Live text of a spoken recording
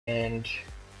and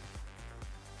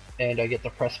I get the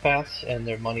press pass and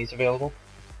their money's available.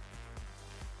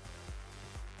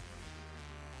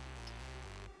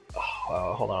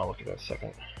 Oh, hold on, I'll look at that a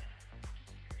second.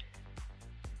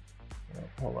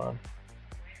 Hold on.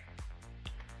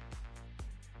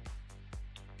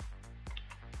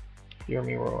 Hear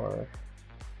me roar.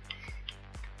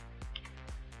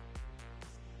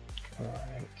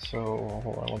 Alright, so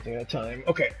hold on one thing at a time.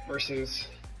 Okay, versus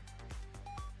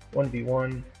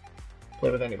 1v1.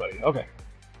 Play with anybody. Okay.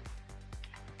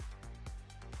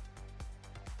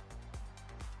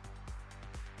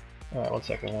 Alright, 1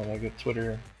 second while I get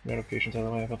Twitter notifications out of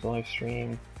the way about the live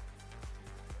stream.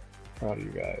 Proud of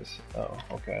you guys. Oh,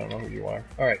 okay, I don't know who you are.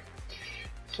 Alright.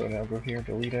 So now go here,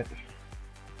 delete it.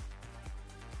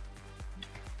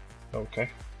 Okay,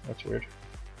 that's weird.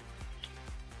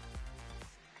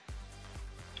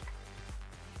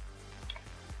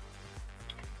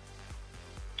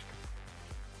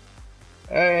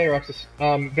 Hey, Roxas.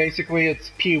 Basically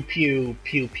it's pew pew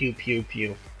pew pew pew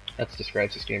pew. That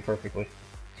describes this game perfectly.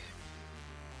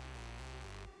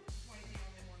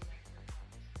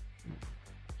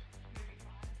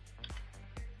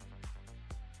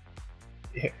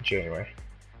 Yeah, January.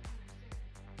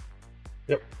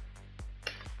 Yep.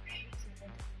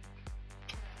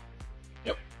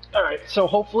 Yep. Alright, so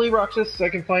hopefully, Roxas, I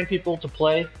can find people to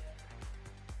play.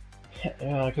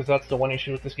 Because that's the one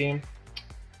issue with this game.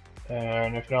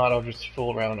 And if not, I'll just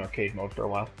fool around in arcade mode for a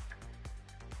while.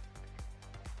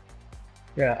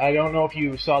 Yeah, I don't know if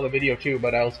you saw the video too,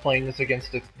 but I was playing this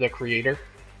against the creator.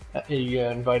 He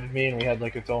invited me, and we had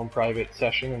like its own private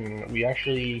session, and we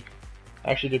actually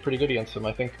did pretty good against him.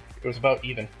 I think it was about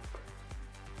even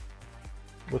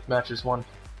with matches won.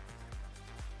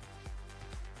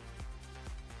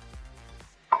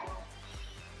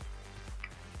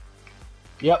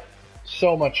 Yep,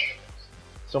 so much,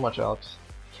 Alex.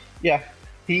 Yeah,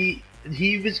 he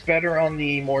was better on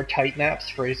the more tight maps.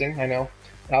 Phrasing, I know.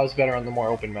 I was better on the more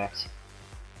open maps.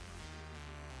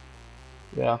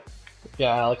 Yeah,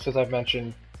 Alex. As I've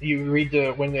mentioned, you read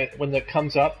the when it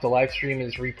comes up, the live stream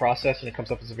is reprocessed and it comes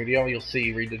up as a video. You'll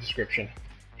see. Read the description.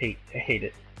 I hate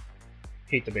it.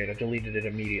 Hate the beta. Deleted it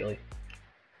immediately.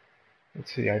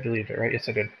 Let's see. I deleted it, right? Yes,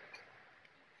 I did.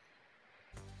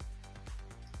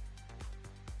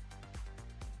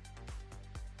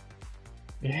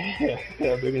 Yeah,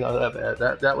 maybe not that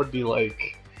bad. That would be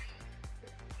like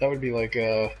what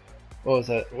was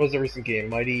that? What was the recent game?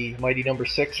 Mighty number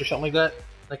 6 or something like that?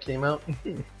 That came out.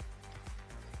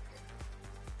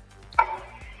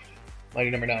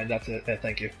 Mighty number 9. That's it. Yeah,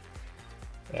 thank you.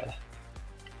 Yeah.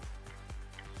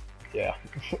 Yeah.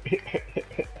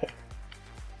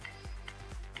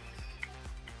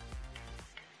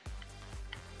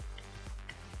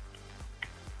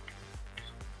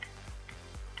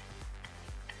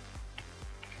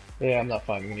 Yeah, I'm not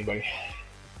finding anybody.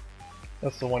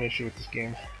 That's the one issue with this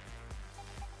game.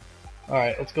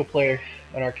 Alright, let's go play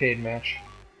an arcade match.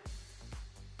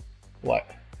 What?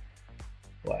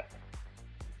 What?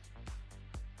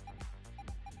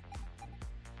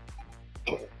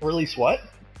 Release what?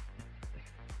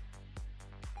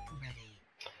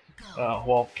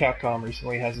 Well, Capcom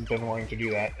recently hasn't been wanting to do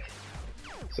that.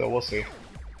 So we'll see.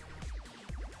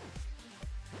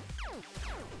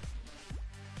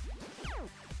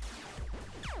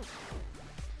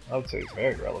 I would say it's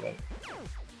very relevant.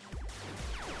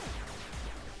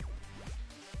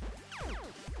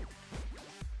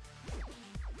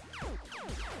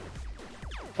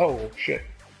 Oh, shit.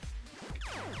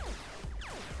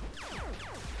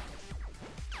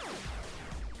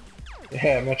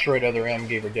 Yeah, Metroid Other M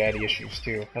gave her daddy issues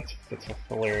too. That's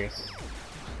hilarious.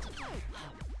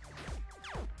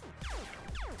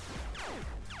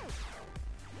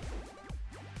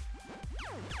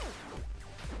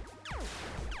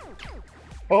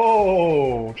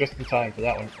 Oh, just in time for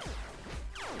that one.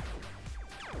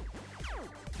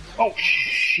 Oh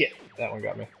shit, that one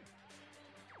got me.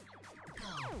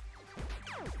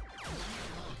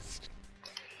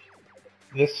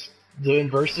 The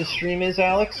INVERSUS stream is,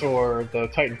 Alex, or the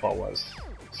Titanfall was?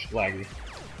 It's laggy.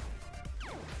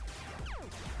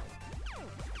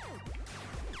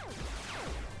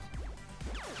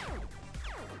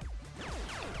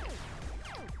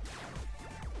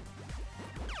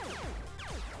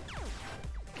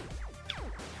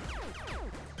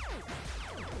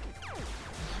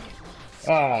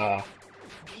 Ah.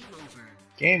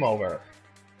 Game over.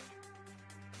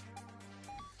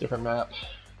 Different map.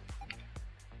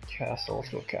 Castle, let's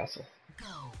go castle.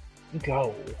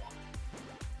 Go.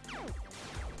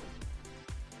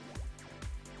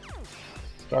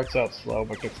 Starts out slow,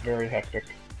 but gets very hectic.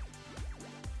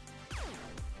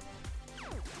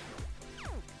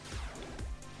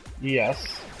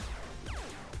 Yes.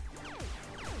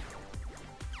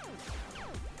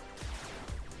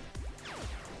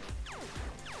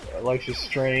 Life is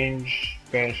Strange,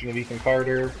 Vanishing of Ethan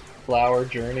Carter, Flower,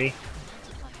 Journey.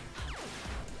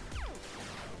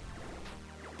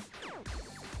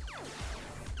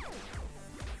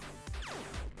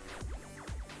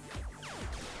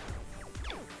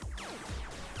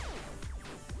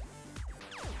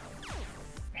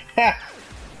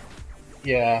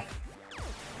 Yeah,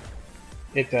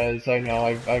 it does. I know.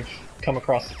 I've come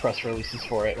across the press releases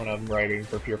for it when I'm writing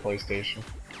for Pure PlayStation.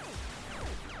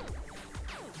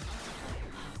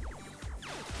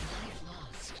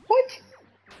 What?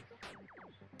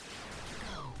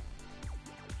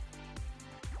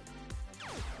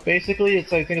 Basically, I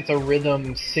think it's a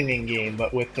rhythm singing game,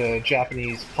 but with the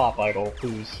Japanese pop idol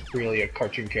who's really a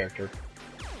cartoon character.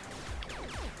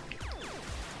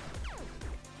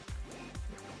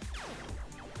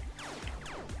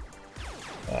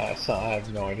 So I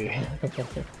have no idea.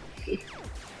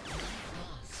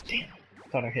 Damn,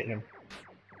 thought I hit him.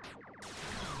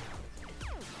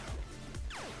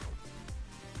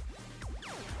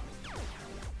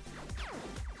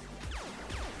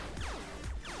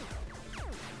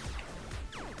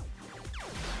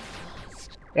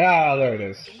 Ah, there it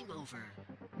is.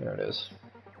 There it is.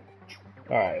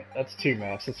 Alright, that's 2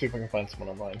 maps. Let's see if I can find someone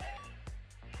online.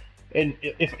 And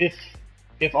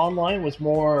if online was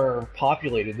more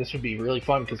populated, this would be really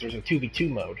fun because there's a 2v2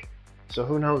 mode. So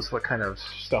who knows what kind of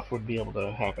stuff would be able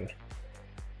to happen.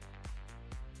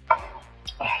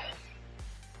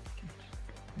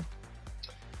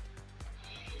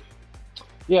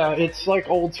 Yeah, it's like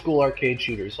old school arcade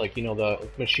shooters, like, you know, the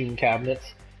machine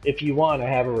cabinets. If you want, I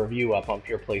have a review up on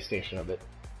Pure PlayStation of it.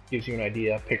 Gives you an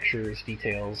idea, pictures,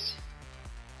 details.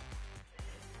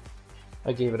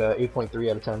 I gave it a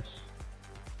 8.3 out of 10.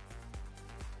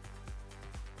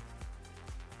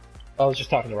 I was just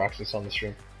talking to Roxas on the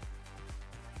stream.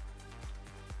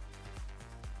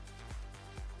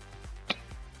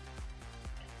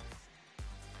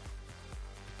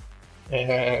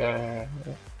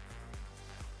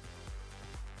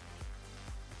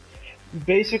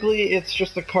 Basically, it's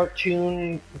just a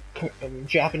cartoon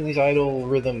Japanese idol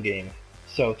rhythm game.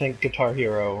 So think Guitar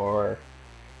Hero or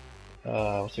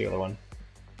what's the other one?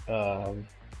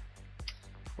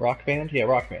 Rock Band? Yeah,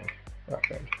 Rock Band. Rock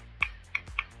Band.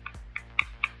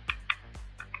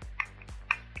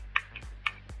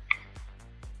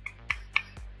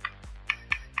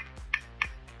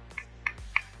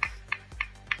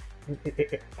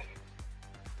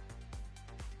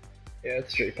 Yeah,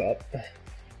 it's straight pop.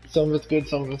 Some of it's good,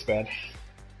 some of it's bad.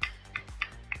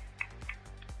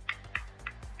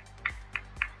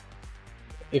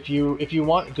 If you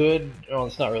want good, well,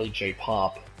 it's not really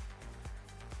J-pop.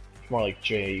 It's more like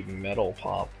J-metal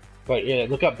pop. But yeah,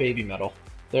 look up Baby Metal.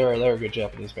 They're a good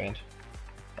Japanese band.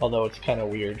 Although it's kind of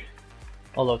weird.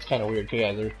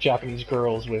 Yeah, they're Japanese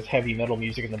girls with heavy metal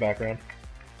music in the background.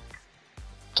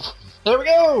 There we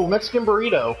go! Mexican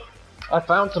burrito! I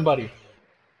found somebody.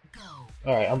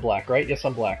 Alright, I'm black, right? Yes,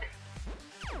 I'm black.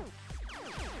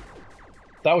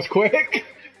 That was quick!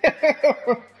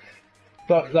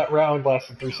 that round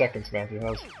lasted 3 seconds, Matthew.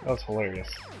 That was hilarious.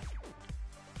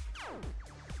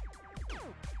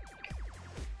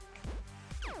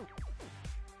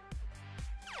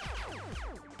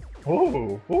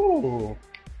 Ooh, ooh.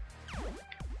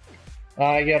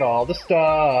 I get all the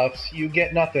stuffs, you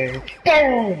get nothing.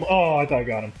 Boom! Oh, I thought I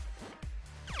got him.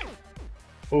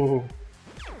 Ooh.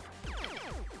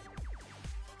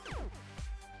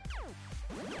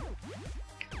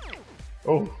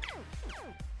 Oh.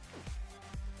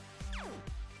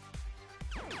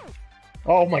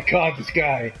 Oh my god, this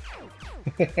guy.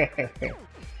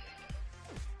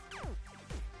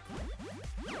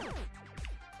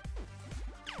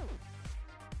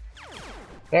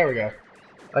 There we go.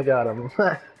 I got him.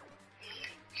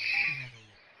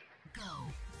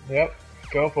 Yep,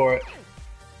 go for it.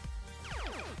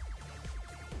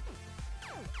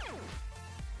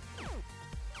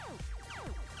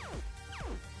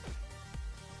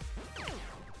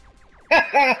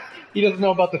 He doesn't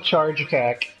know about the charge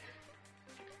attack.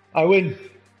 I win.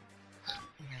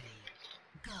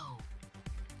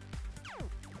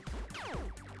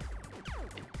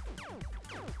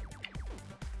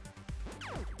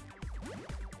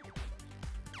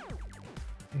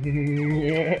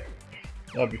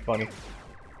 That'd be funny.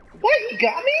 What? He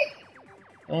got me?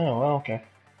 Oh, well, okay.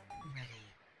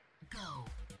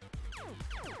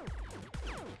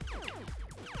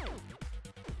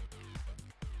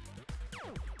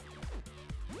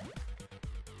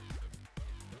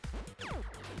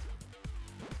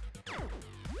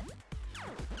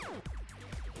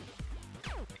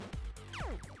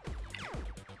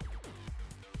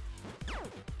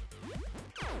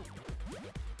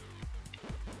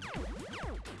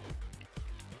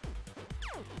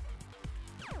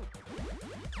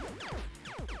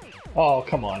 Oh,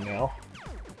 come on now.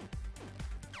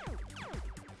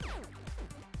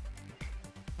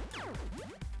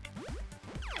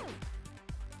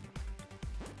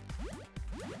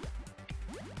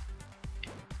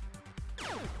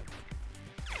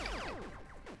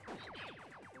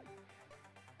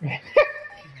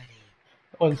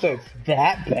 I wouldn't say it's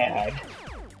that bad.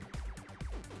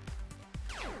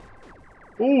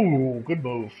 Ooh, good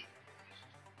move.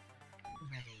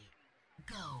 Ready,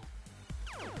 go.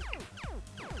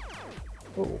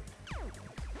 Ooh.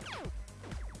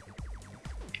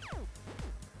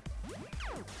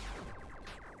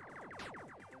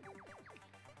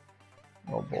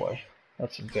 Oh boy,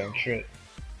 that's some dang shit.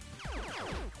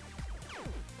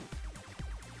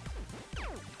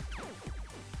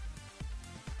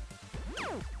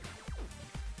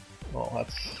 Well,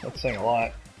 that's saying a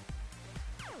lot.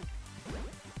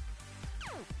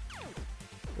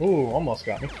 Ooh, almost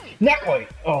got me. Not quite!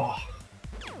 Oh.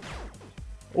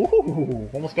 Ooh,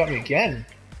 almost got me again.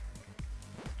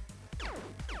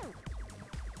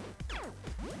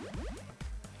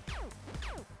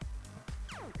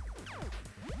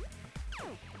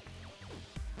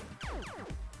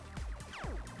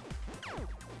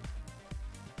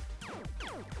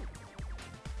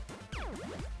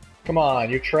 Come on,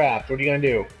 you're trapped. What are you gonna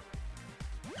do?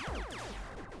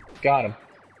 Got him.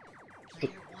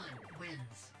 Player one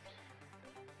wins.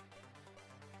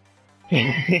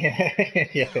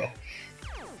 Yeah.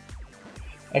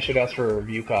 I should ask for a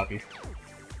review copy.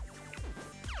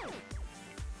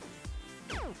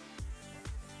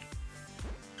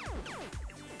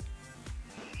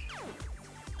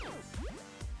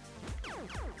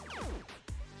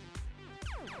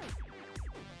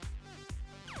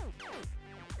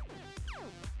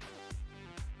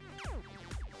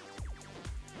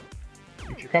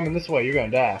 If you're coming this way, you're gonna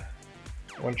die.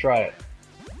 I wanna try it.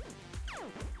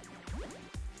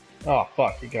 Oh,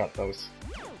 fuck, you got those.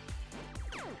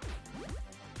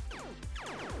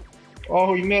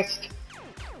 Oh, you missed!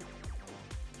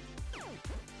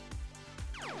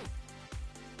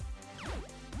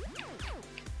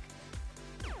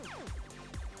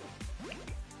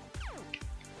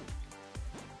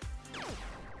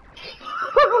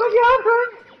 Oh,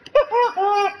 I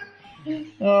got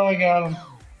him! Oh, I got him.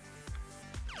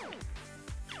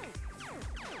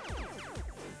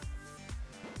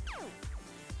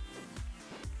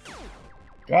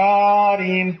 Got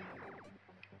him!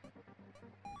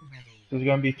 So it's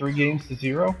gonna be 3 games to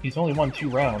 0? He's only won 2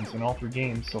 rounds in all 3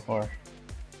 games so far.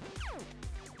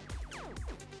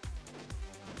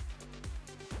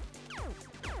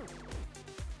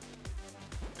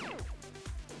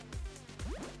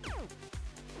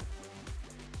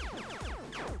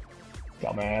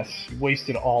 Dumbass. You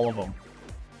wasted all of them.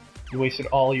 You wasted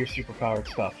all your superpowered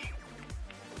stuff.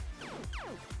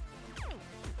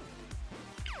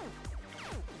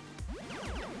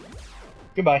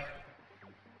 Goodbye.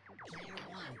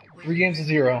 3 games to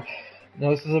 0.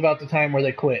 No, this is about the time where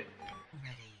they quit.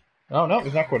 Oh, no,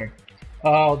 he's not quitting.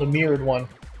 Oh, the mirrored one.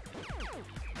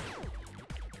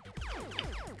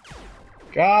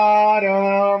 Got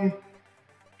him!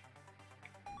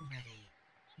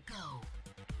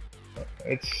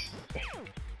 It's...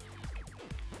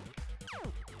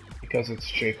 because it's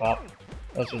J-pop.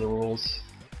 Those are the rules.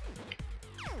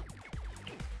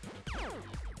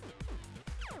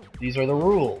 These are the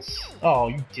rules. Oh,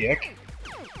 you dick.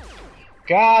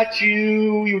 Got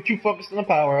you! You were too focused on the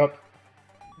power-up.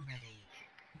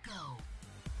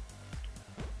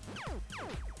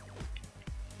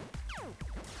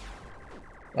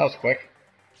 That was quick.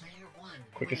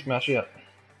 Quickest match yet.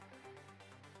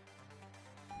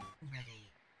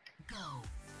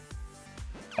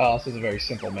 Oh, this is a very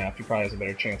simple map. He probably has a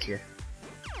better chance here.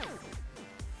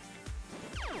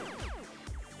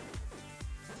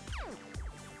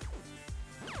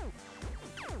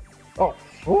 Oh,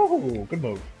 ooh, good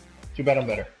move. Too bad I'm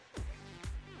better.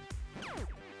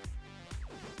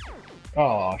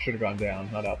 Oh, should have gone down,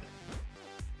 not up.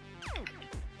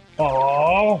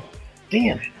 Oh,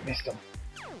 damn it, missed him.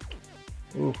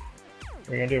 Ooh, what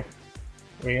are you gonna do?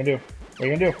 What are you gonna do? What are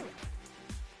you gonna do?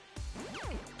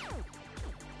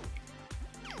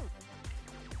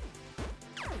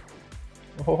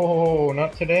 Oh,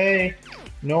 not today.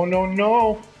 No, no,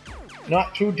 no.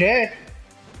 Not today.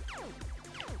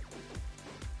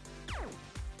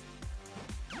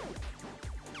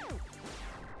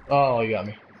 Oh, you got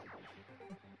me.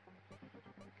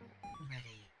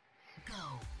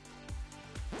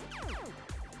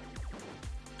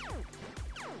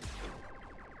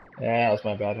 Yeah, that was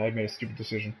my bad. I made a stupid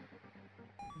decision.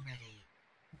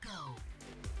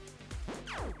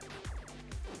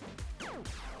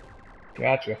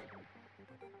 Gotcha.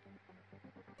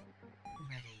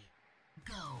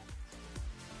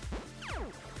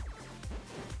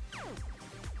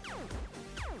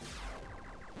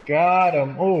 Got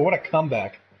him. Oh, what a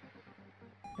comeback.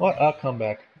 What a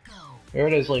comeback. Go. There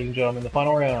it is, ladies and gentlemen, the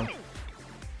final round.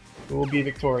 Who will be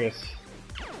victorious?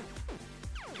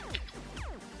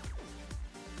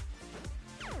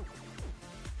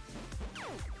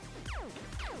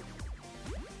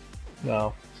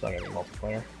 No, it's not gonna be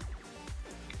multiplayer.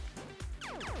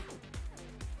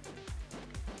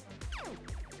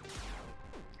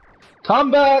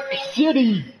 Comeback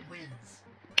City! Wins.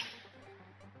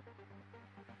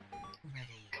 Ready.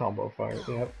 Combo fire,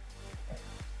 yep.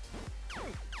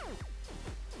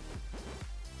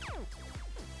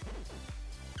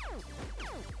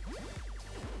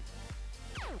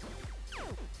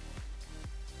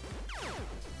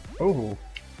 Ooh.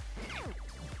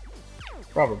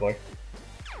 Probably.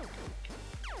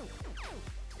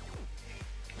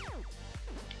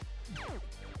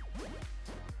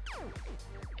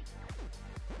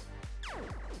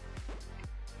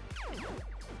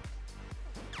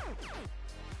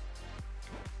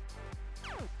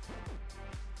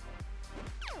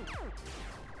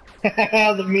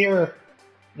 The mirror.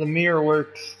 The mirror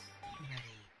works. Ready.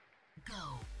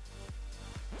 Go.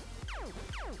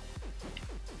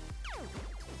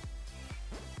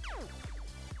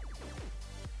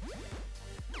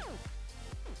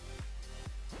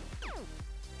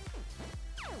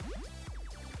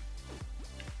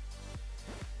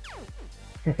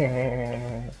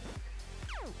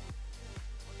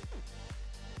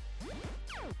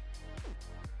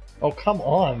 Oh, come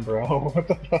on, bro. What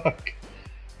the fuck?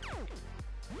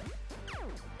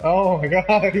 Oh my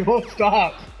god, he won't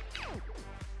stop.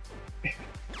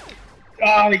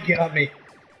 Oh, he got me.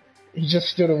 He just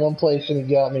stood in one place and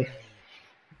he got me.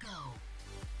 Go.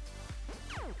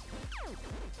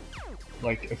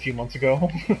 Like a few months ago.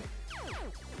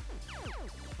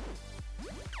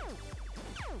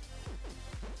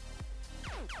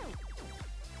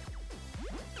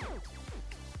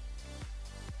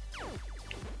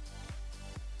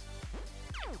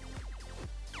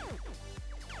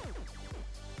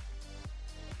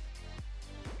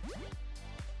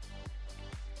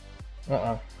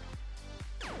 Uh-uh.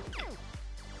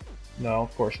 No,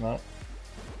 of course not.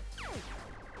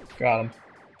 Got him.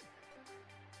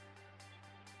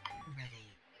 Ready.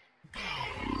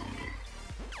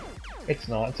 It's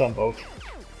not, it's on both.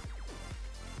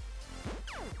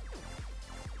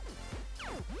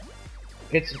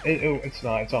 It's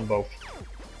not, it's on both.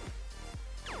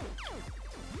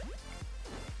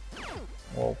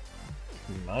 Well,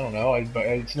 I don't know, but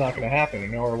it's not gonna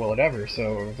happen, nor will it ever,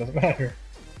 so it doesn't matter.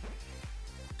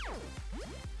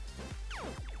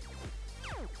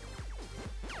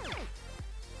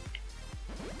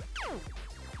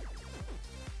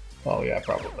 Oh yeah,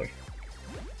 probably.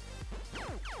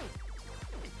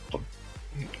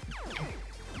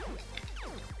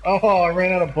 Oh, I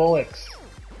ran out of bullets.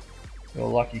 You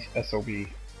lucky SOB.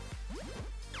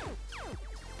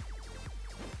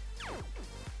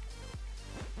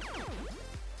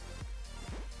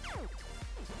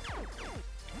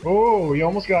 Oh, you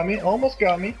almost got me. Almost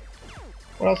got me.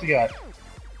 What else you got?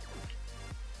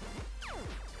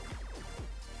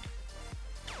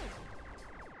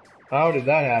 How did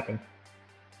that happen?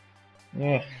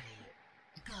 Yeah.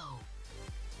 Go.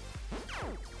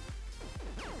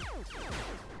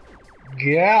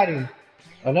 Got him.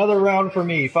 Another round for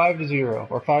me. 5-0,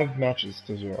 or 5 matches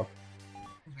to 0.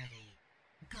 Ready.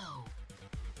 Go.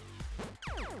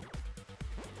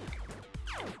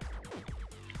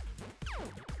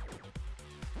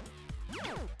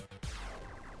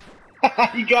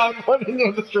 You got one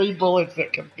of the stray bullets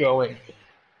that kept going.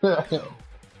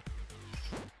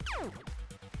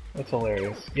 That's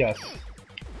hilarious. Yes.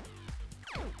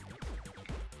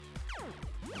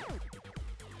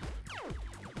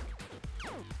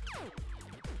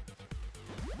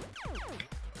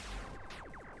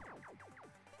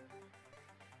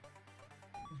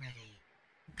 Ready.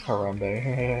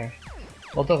 Harambe.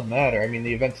 Well, it doesn't matter. I mean,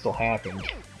 the event still happened.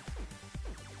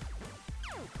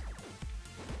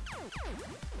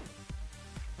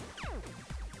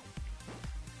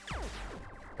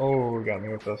 Oh, he got me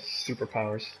with the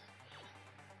superpowers.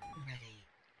 Ready.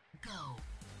 Go.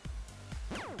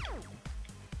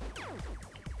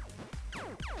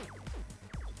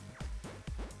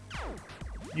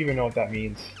 You even know what that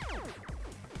means.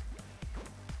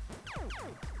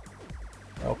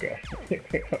 Okay.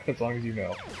 As long as you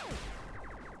know.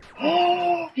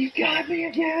 Oh, he got me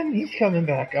again! He's coming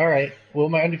back. Alright. Will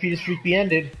my undefeated streak be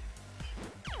ended?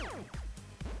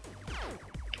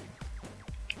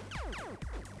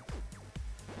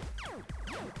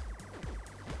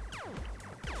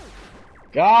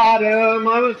 Got him!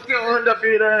 I'm still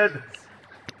undefeated!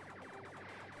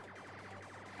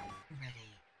 Ready.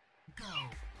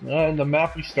 And the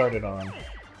map we started on.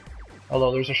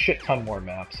 Although there's a shit ton more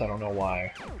maps, I don't know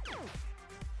why.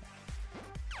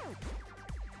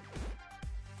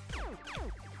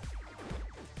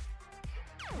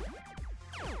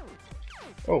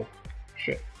 Oh,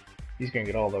 shit. He's gonna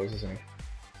get all those, isn't he?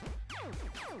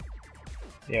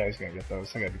 Yeah, he's gonna get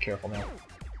those. I gotta be careful now.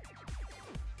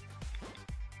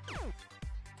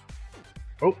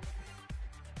 Oh!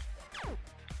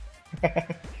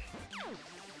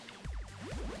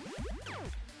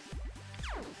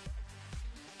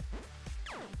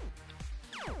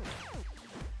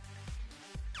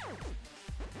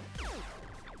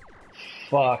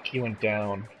 Fuck, he went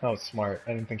down. That was smart.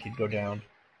 I didn't think he'd go down.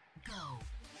 Go.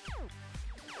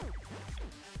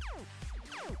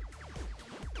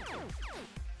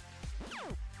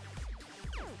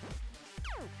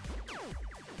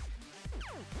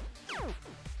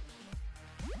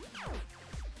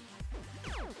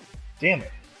 Damn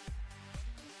it.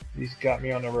 He's got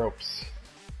me on the ropes.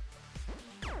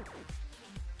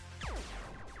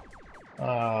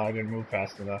 I didn't move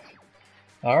fast enough.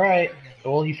 Alright.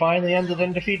 Well, he finally ended the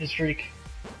undefeated streak.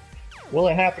 Will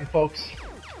it happen, folks?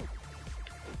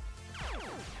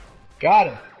 Got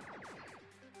him.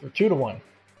 We're 2-1.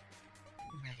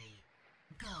 Ready.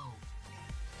 Go.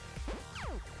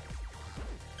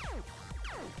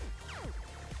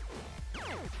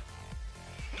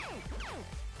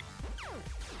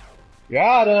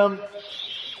 Got him.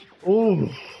 Ooh,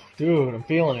 dude, I'm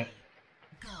feeling it.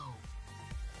 Go.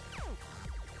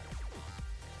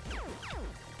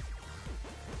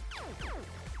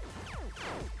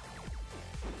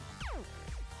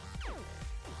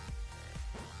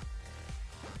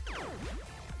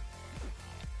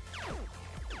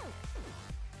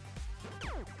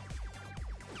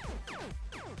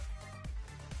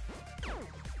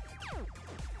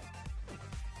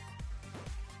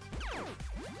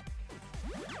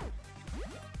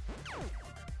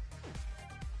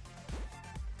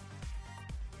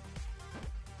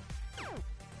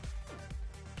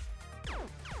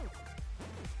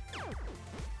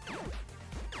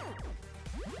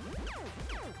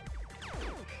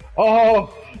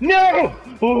 Oh, no!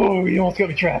 Oh, he almost got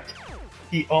me trapped.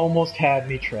 He almost had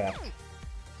me trapped.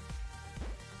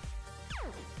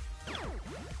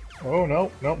 Oh,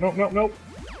 no, no, no, no, no.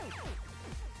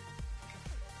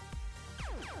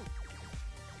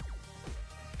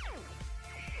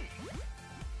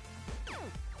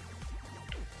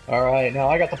 Alright, now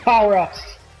I got the power-ups.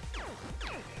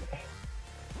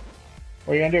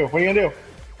 What are you gonna do? What are you gonna do?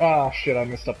 Ah, shit, I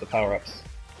messed up the power-ups.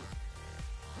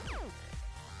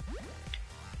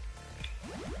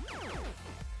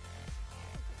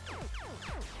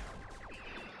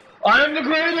 I'm the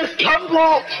greatest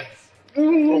comeback!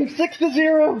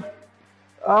 6-0!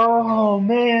 Oh,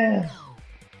 man.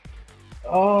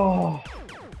 Oh.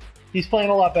 He's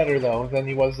playing a lot better, though, than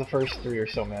he was the first 3 or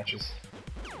so matches.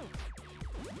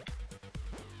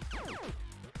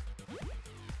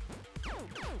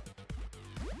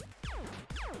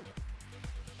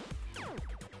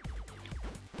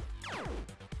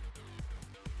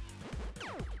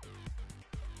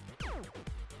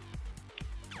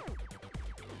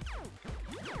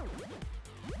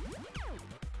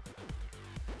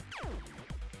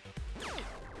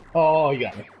 Oh, you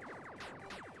got me.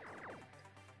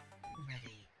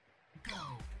 Ready. Go.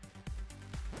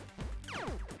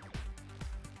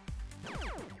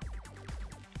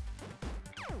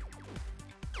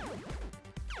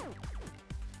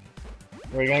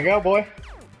 Where you gonna go, boy?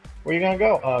 Where you gonna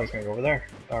go? Oh, he's gonna go over there.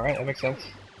 Alright, that makes sense.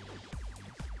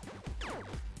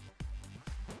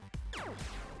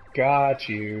 Got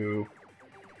you.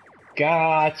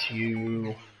 Got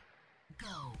you.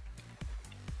 Go.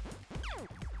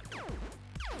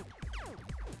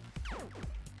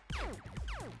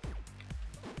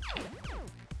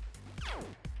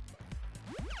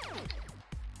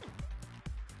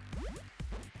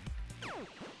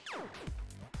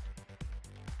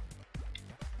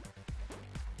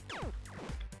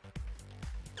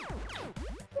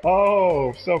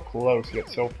 Oh, so close, yet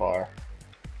so far.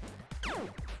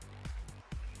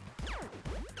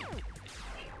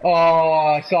 Oh,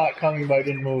 I saw it coming, but I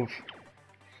didn't move.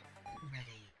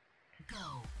 Ready.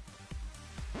 Go.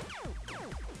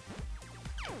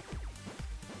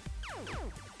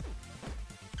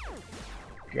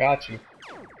 Got you.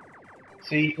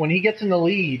 See, when he gets in the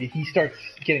lead, he starts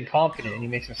getting confident and he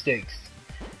makes mistakes.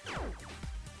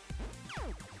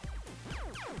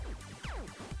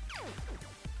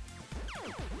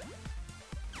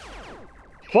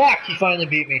 Fuck! He finally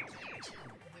beat me. 2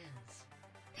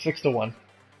 wins. 6-1.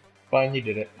 Finally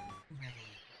did it. Ready.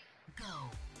 Go.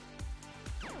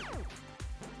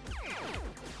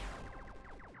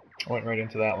 Went right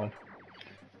into that one.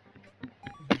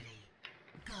 Ready,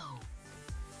 go.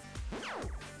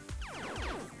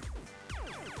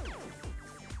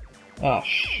 Ah,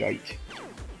 shite.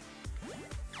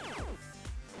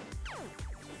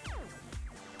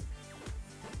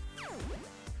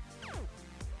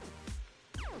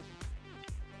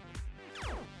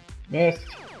 Missed.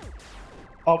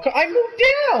 Oh, I moved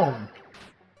down!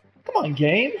 Come on,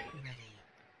 game. Ready,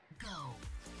 go.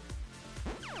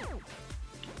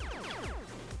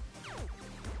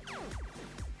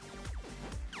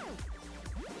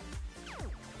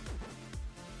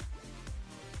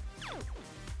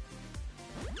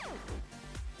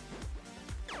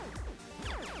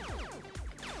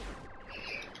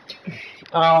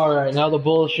 Alright, now the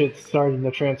bullshit's starting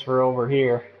to transfer over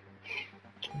here.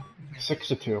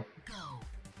 6-2. Go.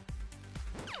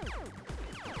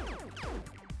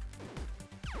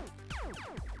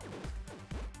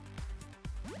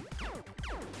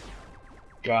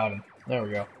 Got him. There we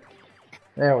go.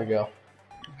 There we go.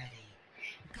 Ready,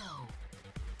 go.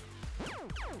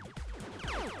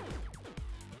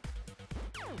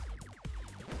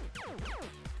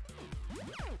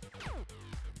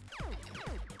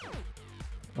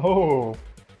 Oh.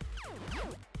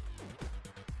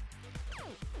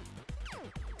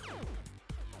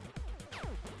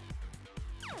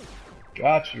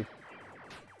 Got you.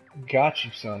 Got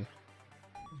you, son.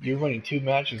 You're winning 2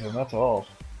 matches and that's all.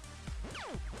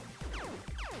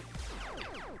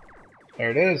 There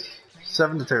it is.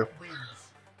 7-2. Wins.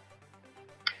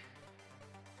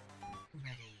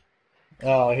 Ready,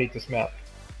 Oh, I hate this map.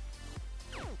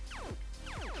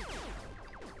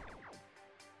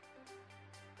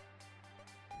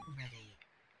 ready,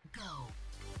 go.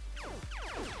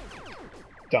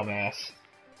 Dumbass.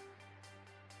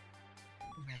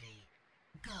 Ready,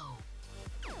 go.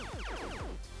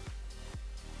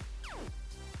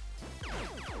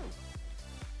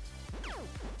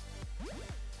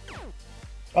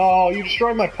 Oh, you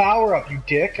destroyed my power up, you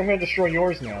dick. I'm gonna destroy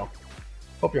yours now.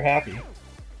 Hope you're happy.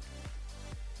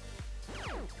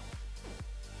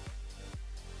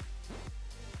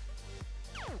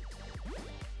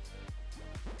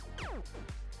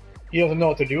 He doesn't know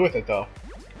what to do with it, though.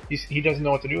 He doesn't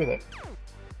know what to do with it.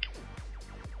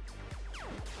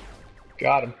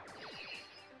 Got him.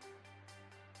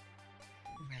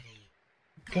 Ready,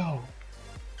 Go.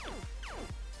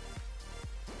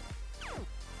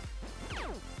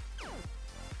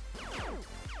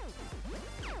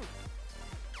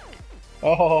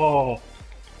 Oh.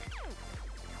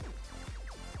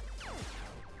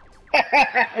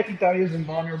 He thought he was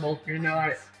invulnerable. You're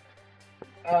not.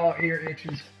 Oh, ear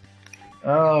itches.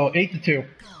 Oh, 8-2. go.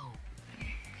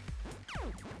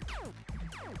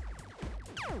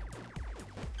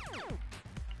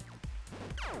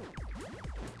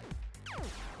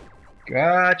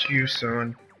 Got you,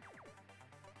 son.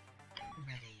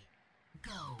 Ready,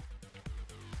 go.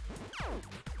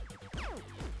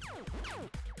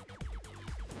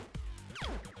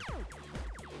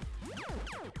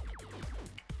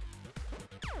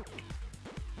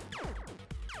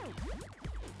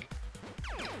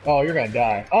 Oh, you're gonna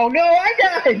die. Oh no, I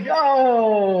died!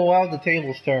 Oh, how the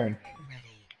tables turn.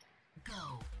 Ready,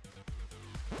 go.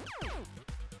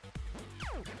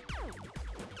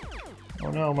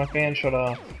 Oh no, my fan shut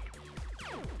off.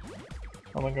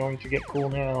 How am I going to get cool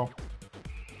now?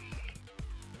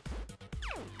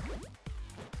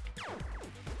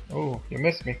 Oh, you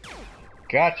missed me.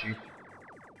 Got you.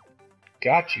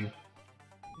 Got you.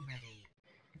 Ready,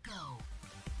 go.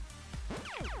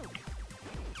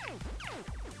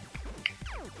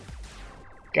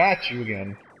 Got you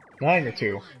again.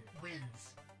 9-2. One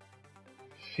wins.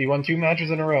 He won 2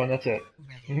 matches in a row and that's it.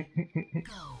 Ready,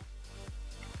 go.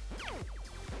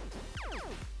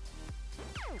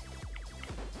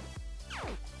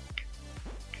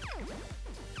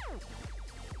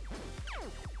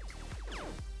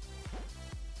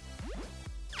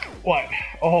 What?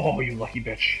 Oh, you lucky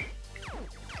bitch.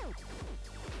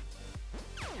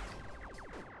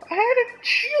 I had a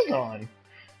shield on.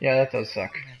 Yeah, that does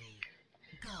suck. Ready,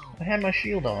 go. I had my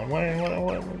shield on.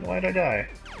 Why'd I die?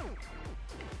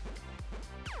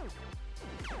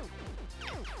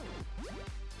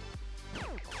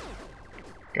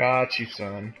 Got you,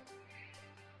 son.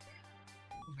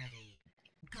 Ready,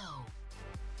 go.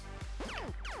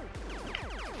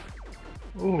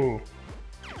 Ooh.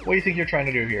 What do you think you're trying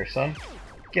to do here, son?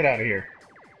 Get out of here.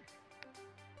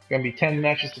 It's gonna be 10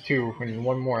 matches to 2 and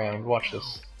 1 more round. Watch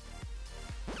this.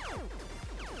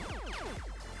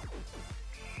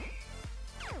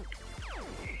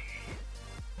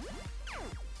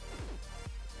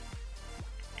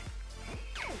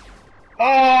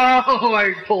 Oh,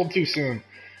 I pulled too soon.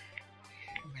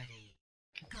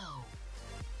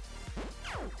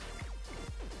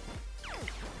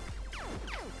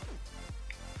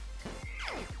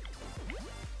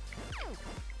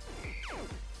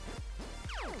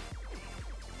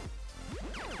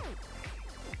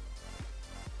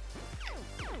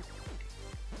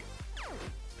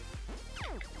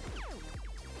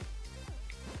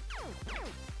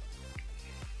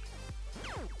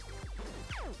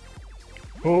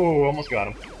 Oh, almost got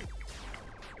him.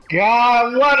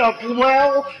 God, what a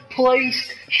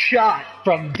well-placed shot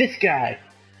from this guy.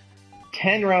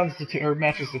 10 rounds to 2, or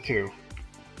matches to 2.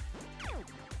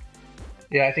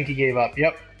 Yeah, I think he gave up.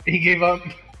 Yep, he gave up.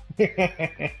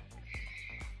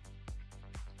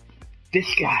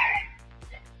 This guy.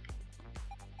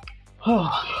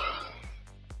 Oh.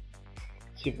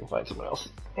 See if we can find someone else.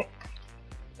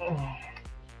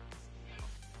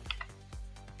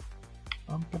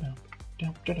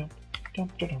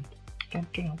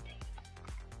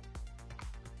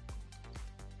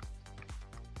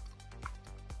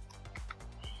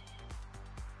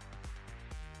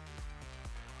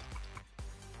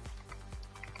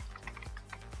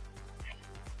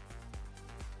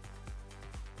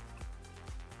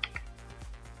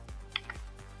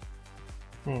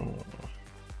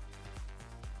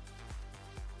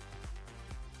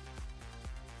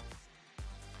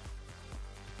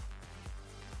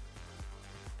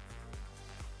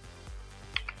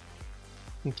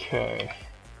 Okay.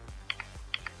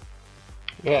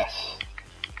 Yes.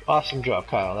 Awesome job,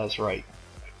 Kyle. That's right.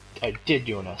 I did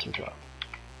do an awesome job.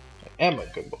 I am a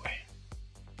good boy.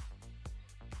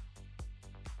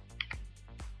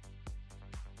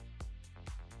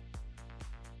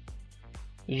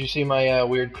 Did you see my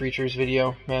weird creatures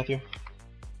video, Matthew?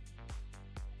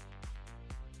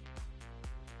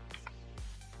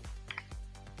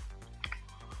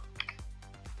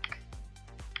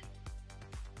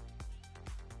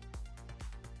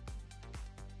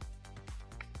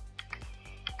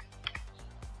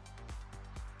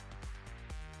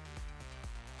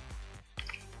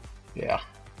 Yeah.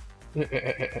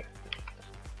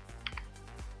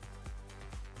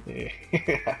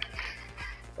 Yeah.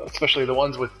 Especially the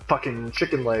ones with fucking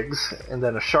chicken legs, and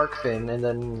then a shark fin, and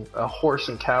then a horse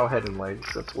and cow head and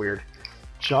legs. That's weird.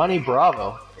 Johnny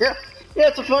Bravo. Yeah,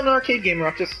 it's a fun arcade game,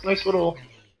 Rock. Just nice little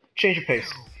change of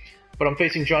pace. But I'm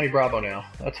facing Johnny Bravo now.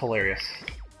 That's hilarious.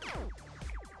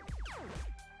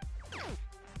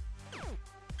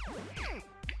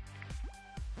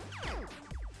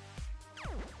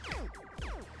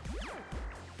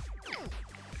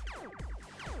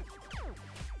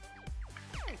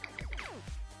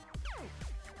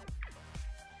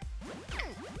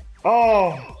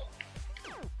 Oh!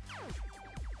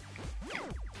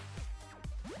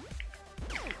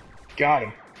 Got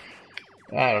him.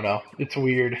 I don't know. It's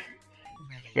weird.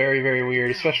 Very, very weird.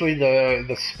 Especially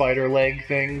the spider leg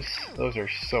things. Those are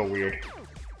so weird.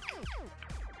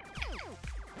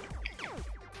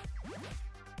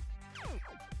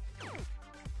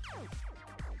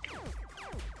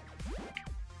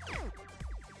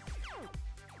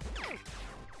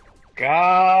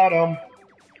 Got him.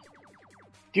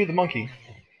 Do the monkey.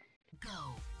 Go.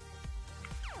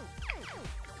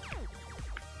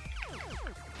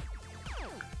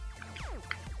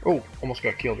 Oh, almost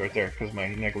got killed right there because of my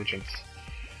negligence.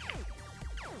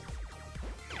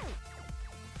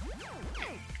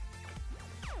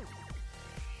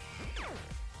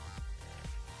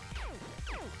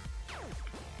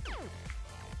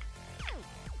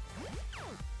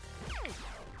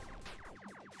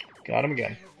 Got him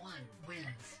again. Player one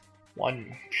wins.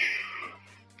 One.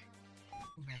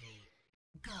 Ready.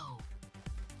 Go.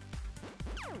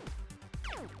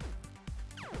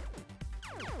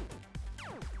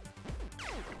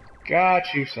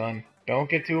 Got you, son. Don't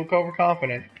get too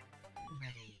overconfident.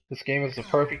 Ready. This game is the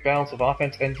perfect balance of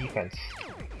offense and defense.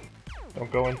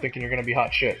 Don't go in thinking you're gonna be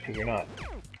hot shit, because you're not.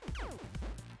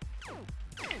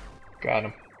 Got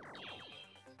him.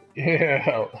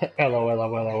 Yeah. Hello, hello,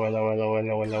 hello, hello, hello,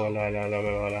 hello, hello,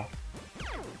 hello, hello.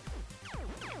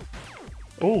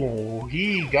 Oh,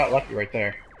 he got lucky right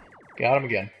there. Got him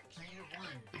again. Player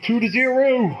one.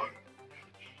 2-0.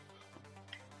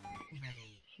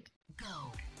 Ready.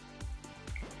 Go.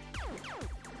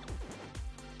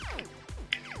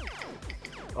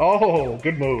 Oh,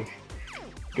 good move.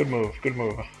 Good move, good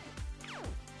move.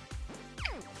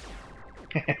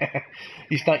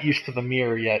 He's not used to the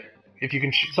mirror yet. If you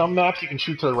can some maps you can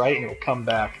shoot to the right and it'll come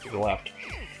back to the left.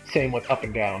 Same with up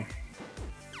and down.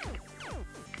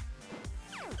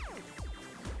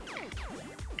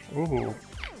 Ooh.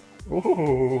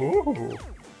 Ooh.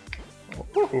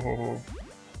 Ooh.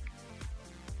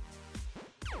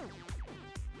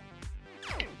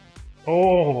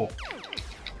 Oh.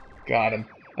 Got him.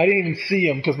 I didn't even see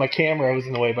him because my camera was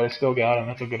in the way, but I still got him.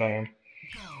 That's how good I am.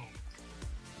 Go.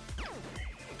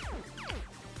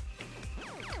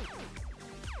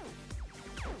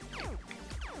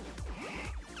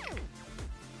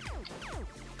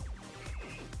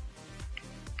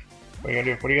 What are you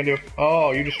gonna do? What are you gonna do?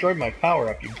 Oh, you destroyed my power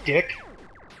up, you dick.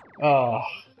 Oh.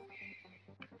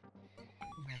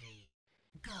 Ready.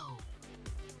 Go.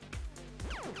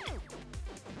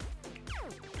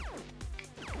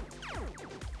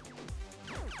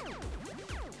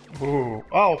 Ooh.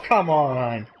 Oh, come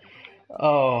on.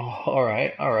 Oh,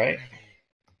 alright, alright. Ready.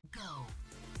 Go.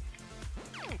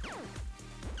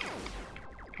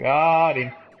 Got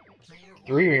him. Player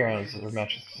 3 one rounds or wins.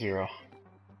 matches to 0.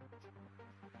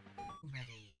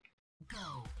 Ready.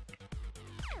 Go.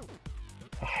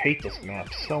 I hate this map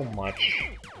so much.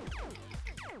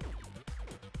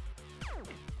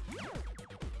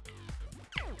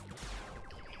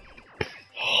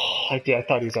 I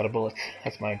thought he was out of bullets.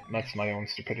 That's my own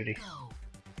stupidity. Go.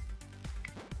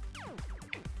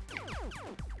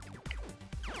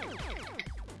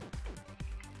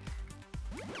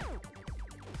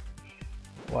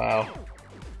 Wow.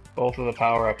 Both of the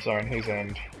power-ups are in his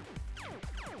end.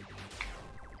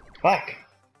 Fuck!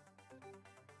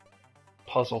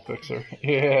 Puzzle fixer.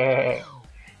 Yeah. Go.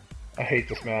 I hate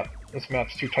this map. This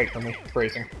map's too tight for me.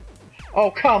 Phrasing.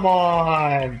 Oh, come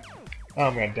on!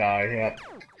 I'm gonna die, yeah.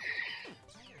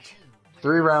 Player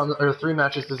two. 3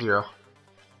 matches to 0.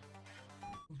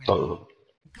 Ready. Go.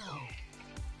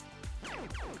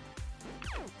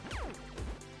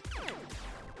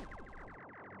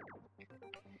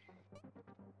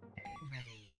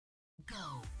 Ready.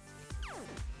 Go.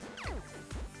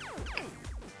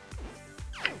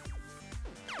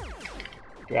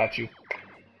 Got you.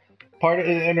 Part of,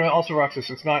 and also Roxas,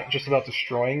 it's not just about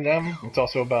destroying them, it's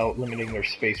also about limiting their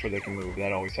space where they can move.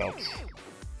 That always helps.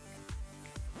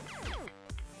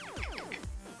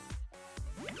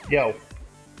 Yo.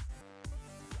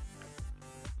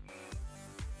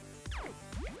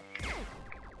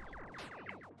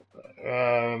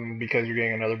 Because you're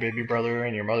getting another baby brother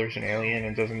and your mother's an alien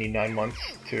and doesn't need 9 months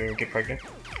to get pregnant.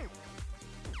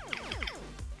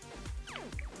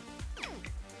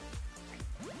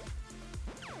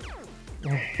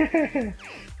 Ready.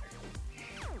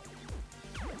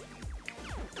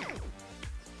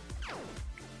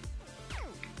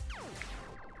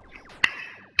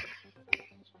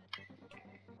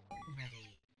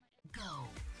 Go.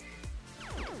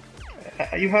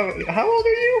 You have, how old are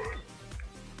you?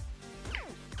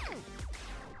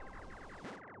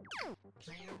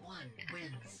 Player one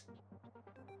wins.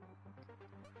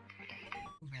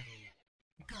 Ready.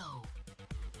 Go.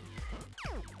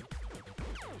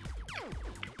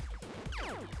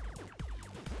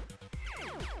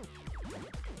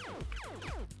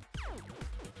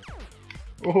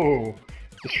 Ooh,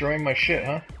 destroying my shit,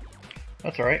 huh?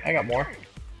 That's alright, I got more.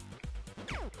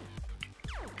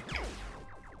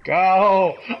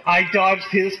 Go! I dodged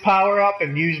his power up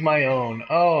and used my own.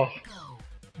 Oh, Go.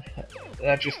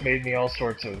 that just made me all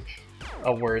sorts of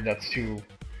a word that's too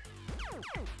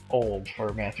old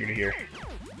for Matthew to hear.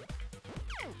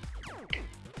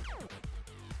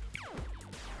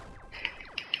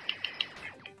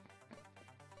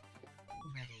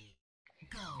 Ready.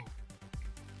 Go.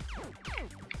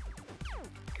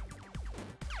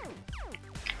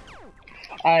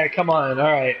 Alright, come on,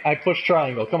 alright. I pushed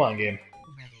triangle. Come on, game.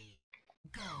 Ready.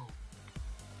 Go.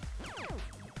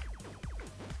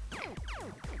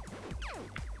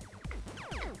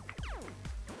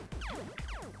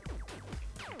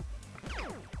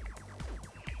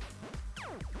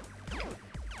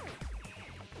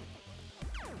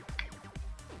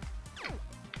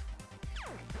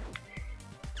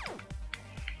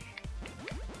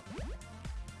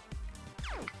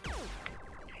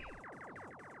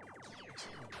 Player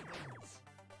two wins.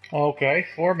 Okay,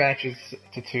 4 matches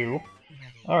to 2. Ready.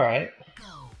 Alright.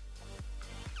 Go.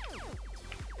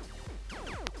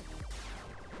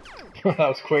 That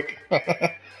was quick.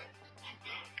 Ready.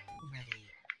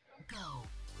 Go.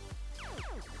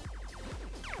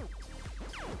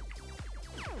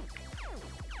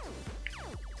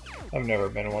 I've never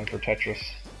been one for Tetris.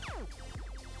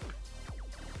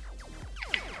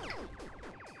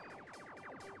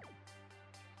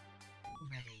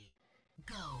 Ready.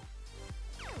 Go.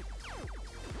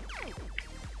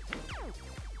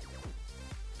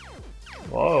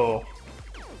 Whoa.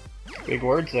 Big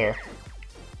words there.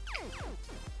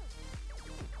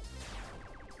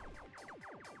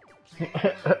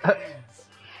 Player one wins.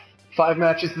 5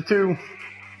 matches to 2.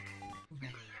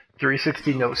 Ready.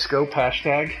 360 no scope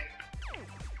hashtag.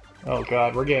 Oh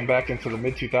god, we're getting back into the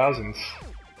mid 2000s.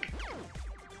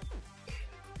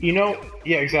 You know,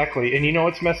 yeah, exactly. And you know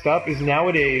what's messed up is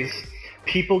nowadays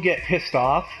people get pissed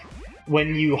off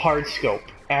when you hard scope.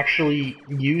 Actually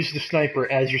use the sniper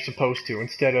as you're supposed to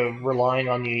instead of relying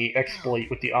on the exploit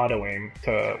with the auto aim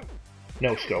to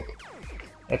no scope.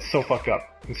 That's so fucked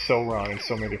up. It's so wrong in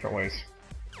so many different ways.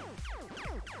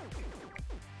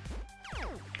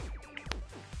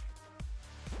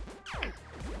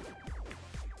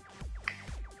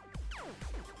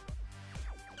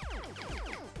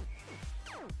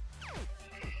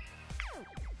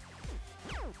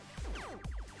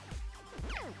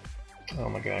 Oh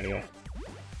my god, yeah.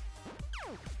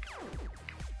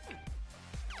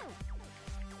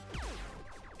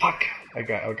 Fuck! I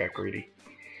got greedy.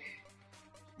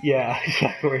 Yeah,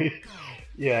 exactly.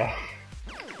 Yeah.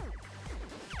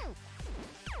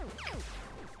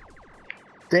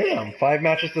 Damn! 5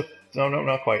 matches to... No, no,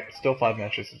 not quite. Still 5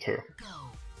 matches to 2.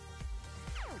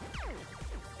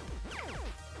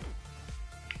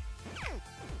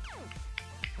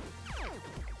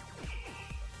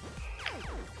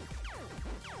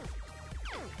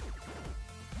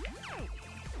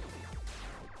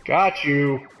 Got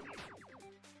you!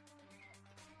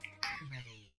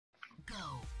 Ready.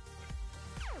 Go.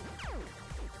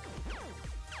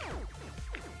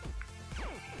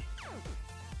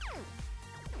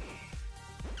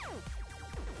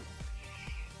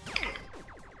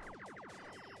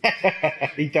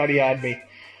 He thought he had me.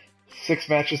 6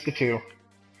 matches to 2.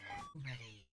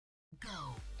 Ready.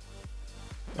 Go.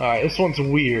 Alright, this one's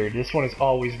weird. This one is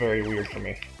always very weird for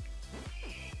me.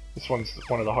 This one's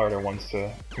one of the harder ones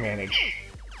to manage.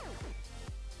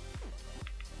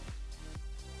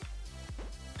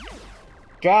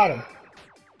 Got him!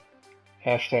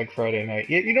 Hashtag Friday night.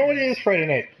 Yeah, you know what it is Friday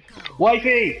night?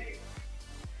 Wifey!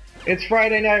 It's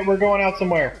Friday night, we're going out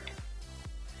somewhere.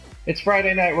 It's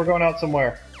Friday night, we're going out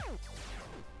somewhere.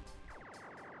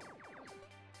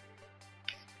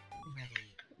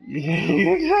 Ready.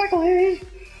 Exactly!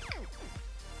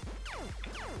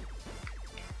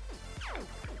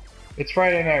 It's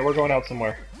Friday night, we're going out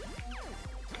somewhere.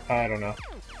 I don't know.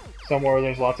 Somewhere where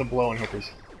there's lots of blowing hookers.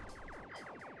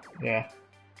 Yeah.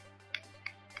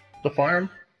 The farm?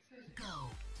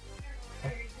 Go.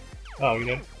 Oh, you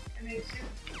did?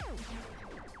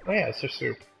 Oh yeah, it's just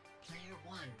soup. Player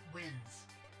 1 wins.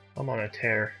 I'm on a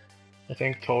tear. I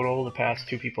think total the past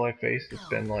 2 people I faced, it's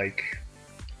been like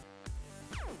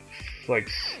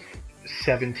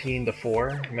 17 to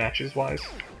 4 matches wise.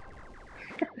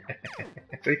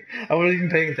 I wasn't even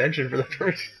paying attention for the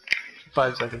first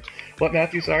 5 seconds. What,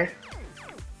 Matthew? Sorry?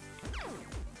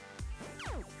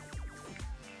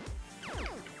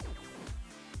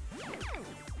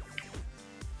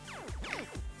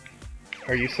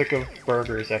 Are you sick of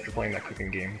burgers after playing that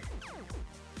cooking game?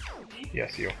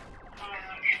 Yes, you.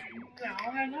 No,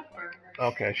 I love burgers.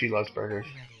 Okay, she loves burgers.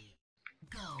 Ready.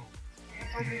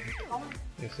 Go.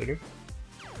 Yes, I do.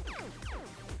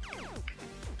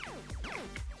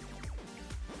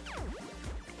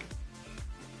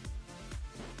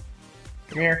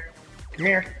 Come here. Come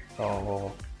here.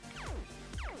 Oh.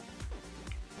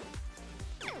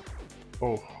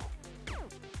 Oh.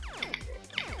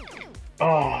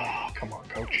 Oh, come on,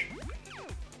 coach.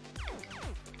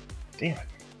 Damn it.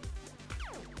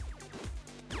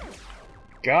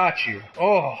 Got you.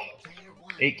 Oh. Player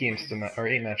 1 8 games to or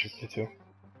 8 matches to 2.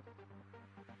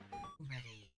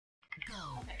 Ready.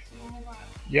 Go.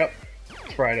 Yep.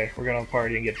 It's Friday. We're gonna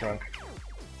party and get drunk.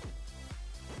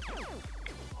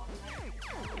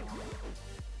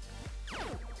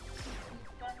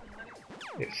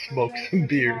 Yeah, smoke some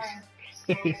beers.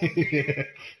 Go.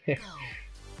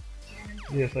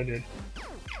 Yes, I did.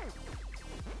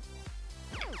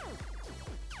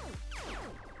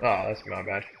 Oh, that's not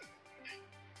bad.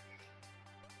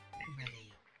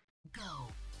 Ready. Go.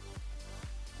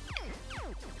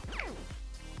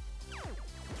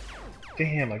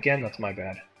 Damn, again, that's my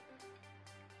bad.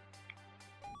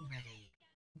 Ready.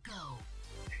 Go.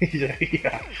 Yeah,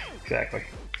 yeah, exactly.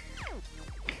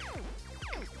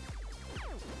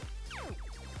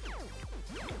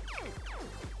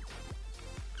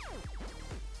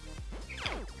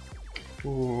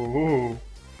 Ooh.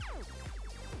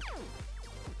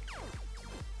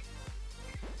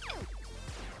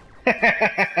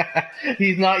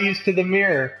 He's not used to the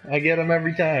mirror. I get him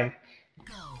every time.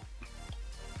 Go.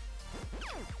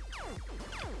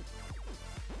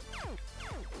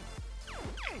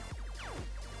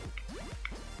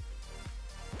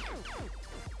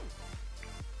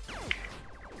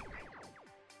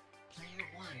 Player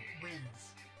 1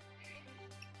 wins.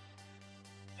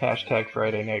 Hashtag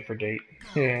Friday night for date.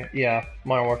 Yeah, yeah,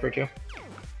 Modern Warfare 2.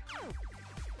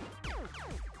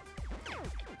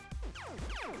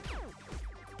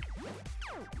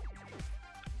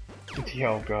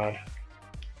 Oh god.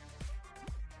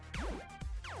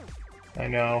 I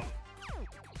know.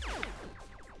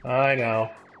 I know.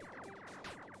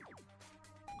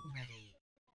 Ready.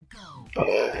 Go.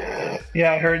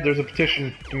 Yeah, I heard there's a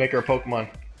petition to make her a Pokemon.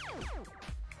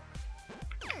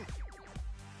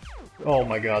 Oh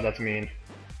my god, that's mean.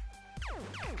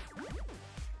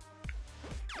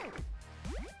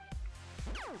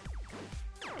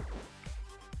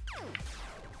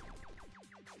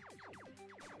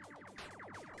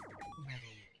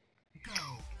 Ready. Go.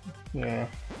 Yeah.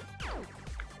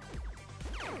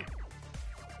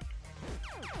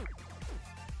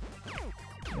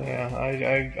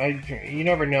 Yeah, you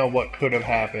never know what could have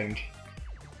happened.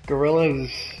 Gorillas,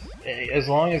 as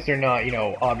long as they're not, you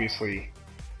know, obviously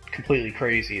completely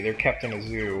crazy, they're kept in a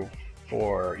zoo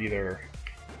for either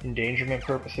endangerment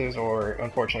purposes or,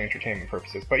 unfortunately, entertainment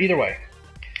purposes. But either way.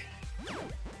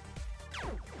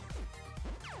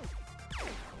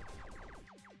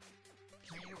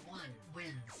 Player 1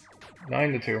 wins.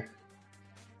 9-2.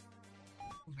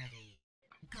 Ready.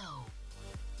 Go.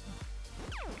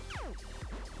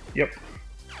 Yep.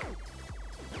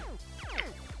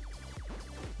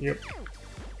 Yep.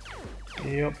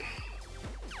 Yep.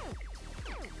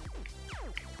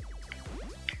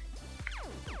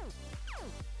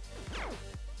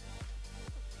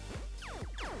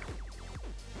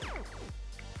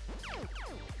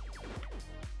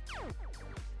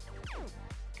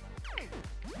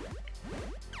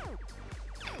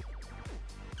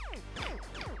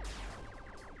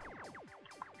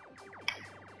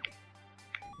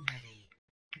 Ready.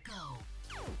 Go.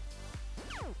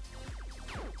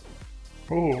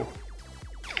 Ooh.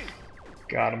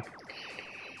 Got him.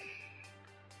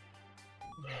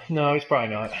 No, he's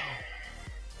probably not.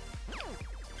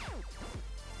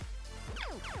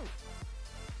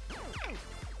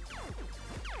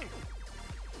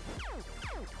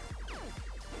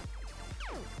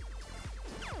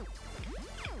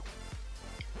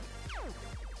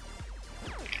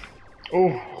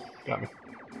 Oh, got me.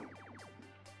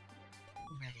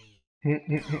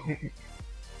 Ready.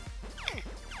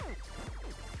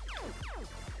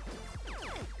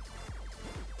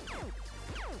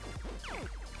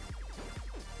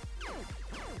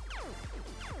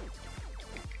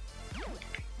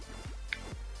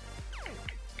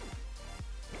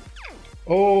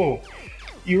 Oh,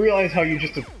 you realize how you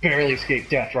just barely escaped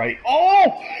death, right?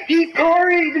 Oh, he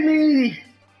parried me!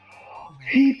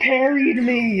 He parried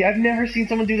me! I've never seen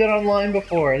someone do that online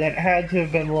before. That had to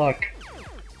have been luck.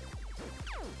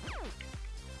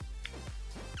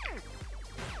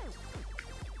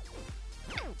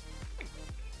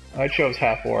 I chose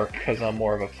half orc because I'm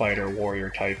more of a fighter warrior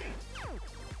type.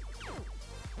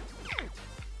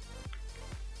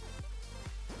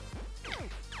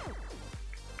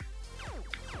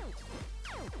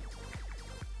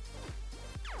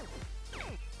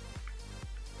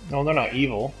 No, they're not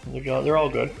evil. They're all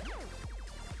good.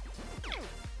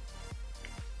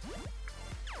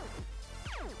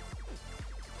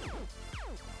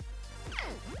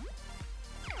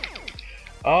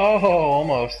 Oh,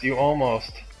 almost. You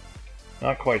almost.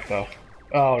 Not quite, though.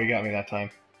 Oh, you got me that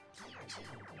time.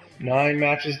 9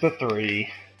 matches to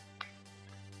 3.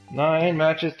 9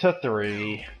 matches to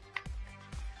 3.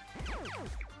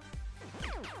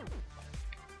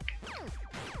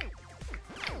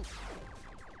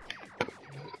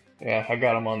 Yeah, I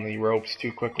got him on the ropes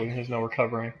too quickly. There's no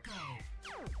recovering.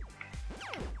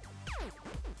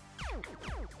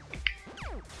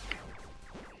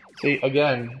 See,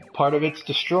 again, part of it's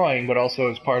destroying, but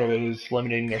also as part of it is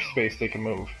limiting their space they can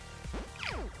move.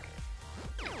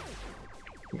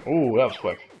 Ooh, that was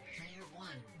quick. Player 1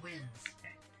 wins.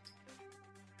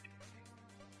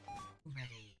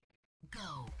 Ready.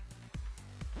 Go.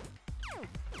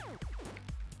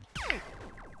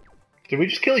 Did we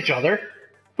just kill each other?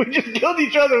 We just killed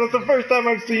each other! That's the first time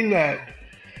I've seen that!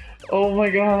 Oh my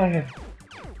god.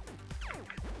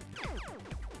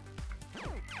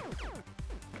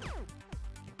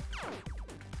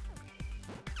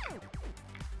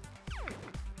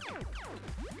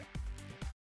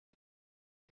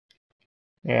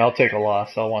 Yeah, I'll take a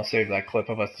loss. I'll want to save that clip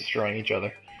of us destroying each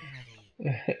other.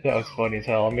 Ready. That was funny as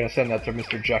hell. I'm gonna send that to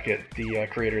Mr. Juckett, the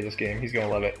creator of this game. He's gonna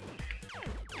love it.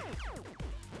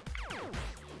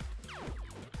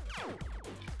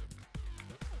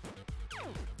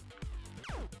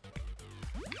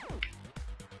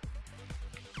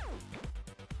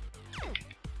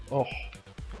 Oh.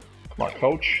 Come on,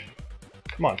 coach.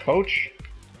 Come on, coach.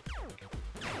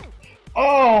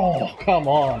 Oh, come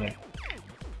on.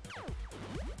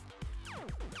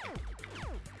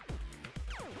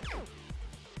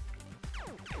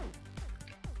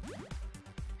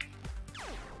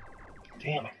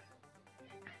 Damn it.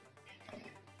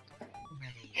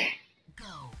 Ready.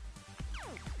 Go.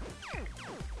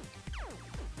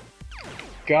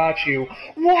 Got you.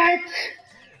 What?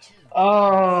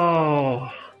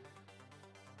 Oh.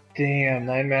 Damn,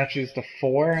 9 matches to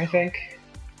 4, I think.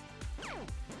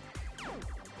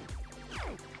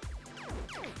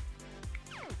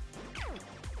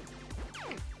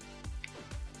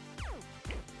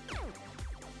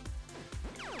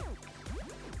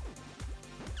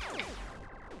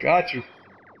 Got you.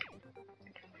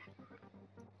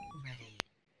 Ready.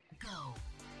 Go.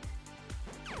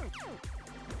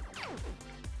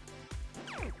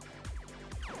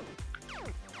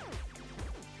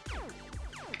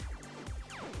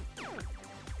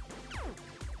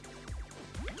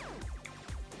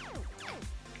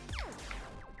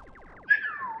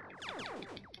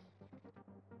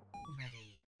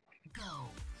 Ready.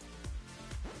 Go.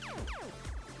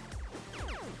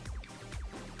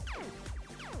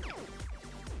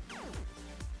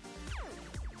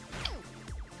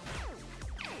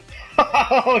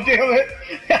 Oh, damn it!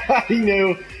 He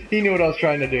knew. He knew what I was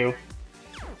trying to do.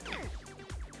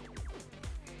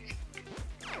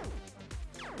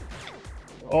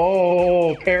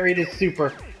 Oh, parried his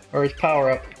super, or his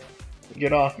power up.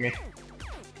 Get off me.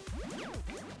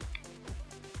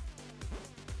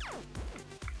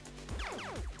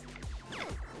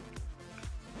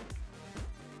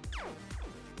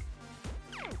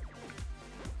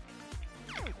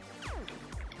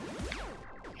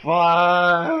 Fuck!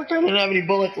 I didn't have any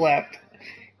bullets left.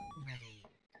 Ready.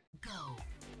 Go.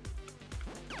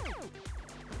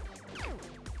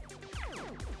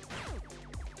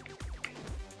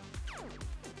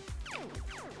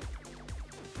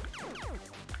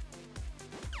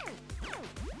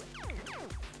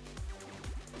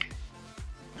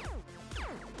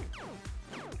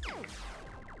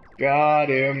 Got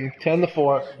him. 10 to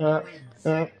 4.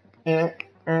 Ready. Go.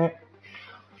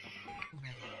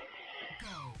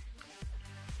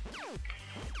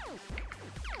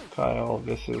 Kyle,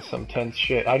 this is some tense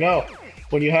shit. I know.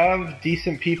 When you have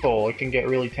decent people, it can get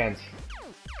really tense.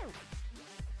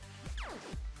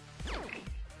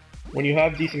 When you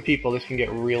have decent people, this can get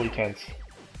really tense.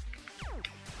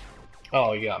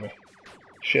 Oh, you got me.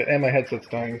 Shit, and my headset's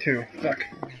dying too. Fuck.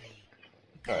 Ready.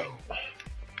 Alright.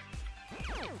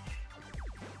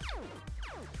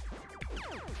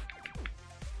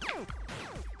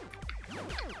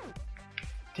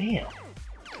 Damn.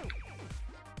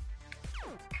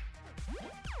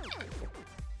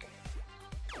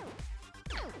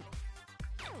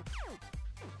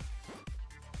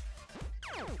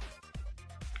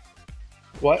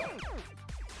 What?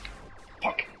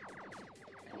 Fuck.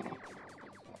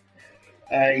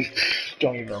 I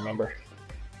don't even remember.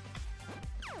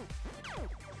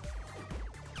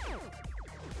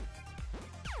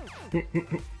 Two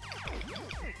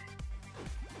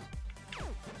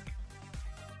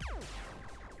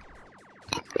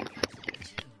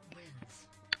wins.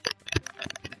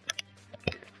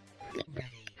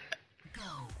 Ready.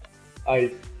 Go.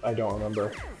 I don't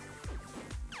remember.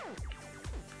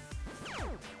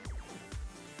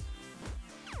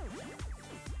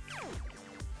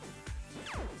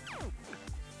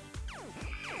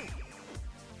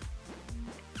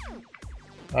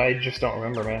 I just don't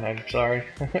remember, man. I'm sorry.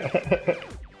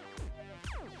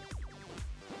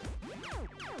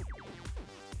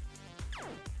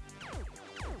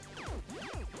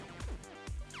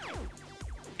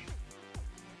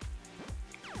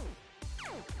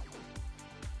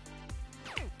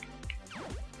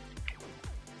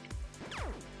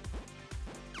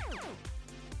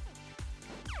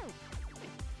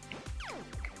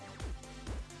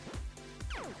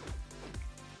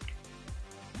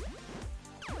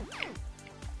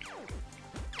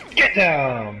 Get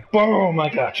down! Boom! I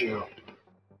got you.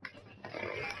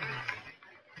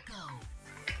 Go.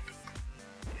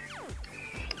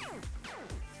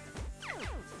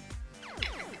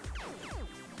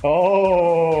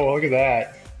 Oh, look at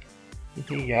that.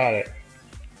 He got it.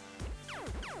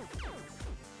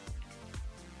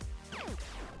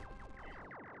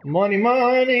 Money, money,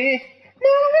 money!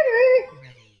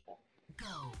 Ready.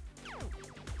 Go.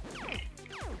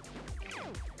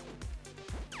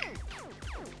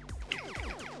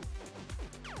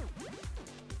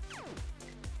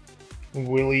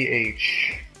 Willie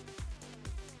H.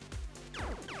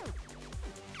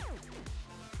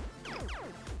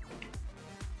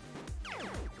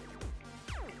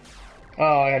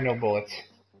 Oh, I had no bullets.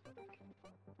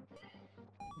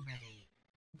 Ready.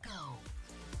 Go.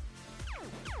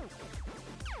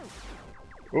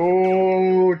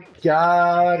 Oh,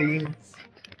 got him.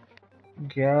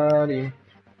 Got him. Ready.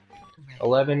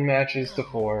 11 matches to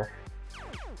 4.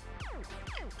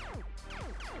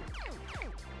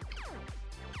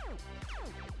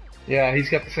 Yeah, he's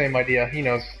got the same idea. He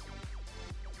knows.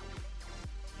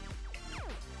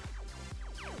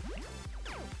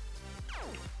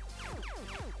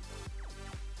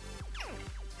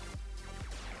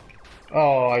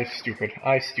 Oh, I stupid.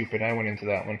 I went into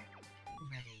that one.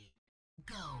 Ready.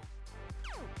 Go.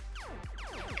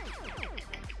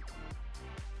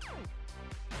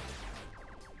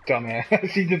 Dumbass.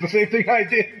 He did the same thing I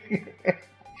did.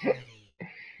 Ready.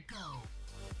 Go.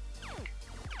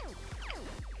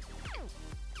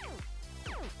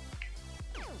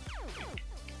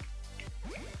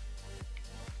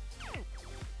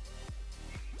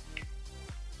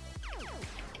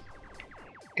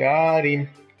 Got him.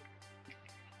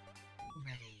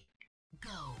 Ready.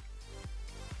 Go.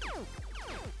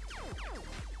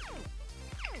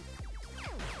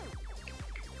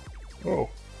 Oh.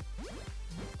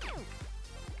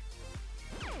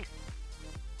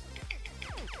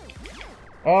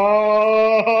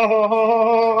 Oh!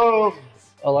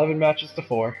 11 matches to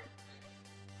 4.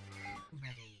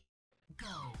 Ready. Go.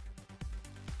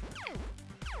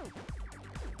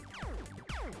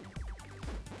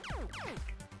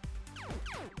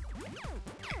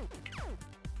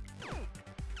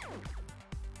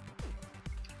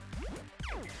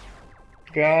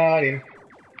 Got him.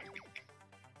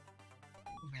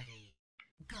 Ready.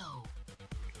 Go.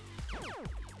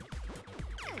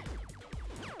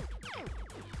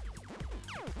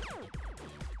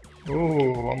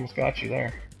 Ooh, almost got you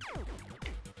there.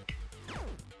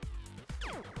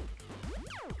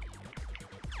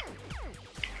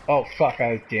 Oh fuck,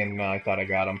 I didn't. I thought I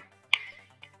got him.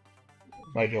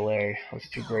 My delay was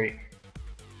too great.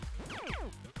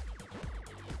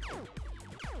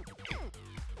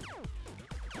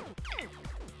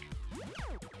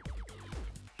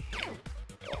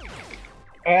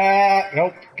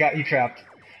 Nope, got you trapped.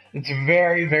 It's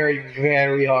very, very,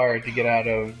 very hard to get out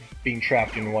of being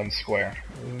trapped in one square.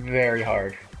 Very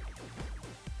hard.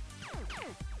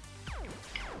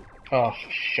 Oh,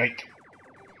 shite.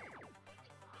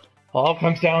 All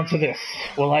comes down to this.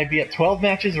 Will I be at 12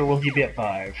 matches or will he be at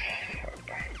 5?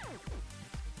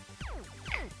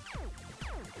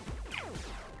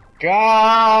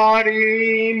 Got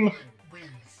him!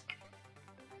 Wins.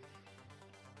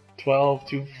 12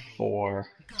 to 4.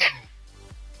 Go.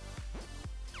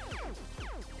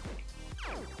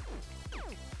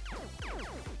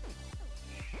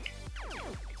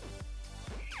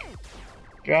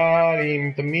 Got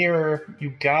him. The mirror.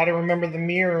 You gotta remember the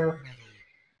mirror. Ready.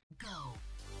 Go.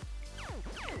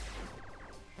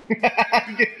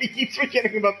 He keeps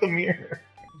forgetting about the mirror.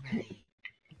 Ready.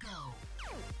 Go.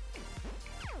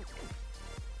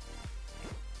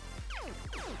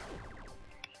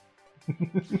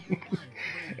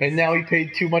 And now he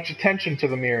paid too much attention to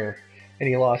the mirror. And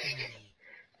he lost.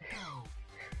 Go.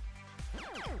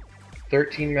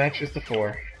 13 matches to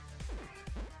 4.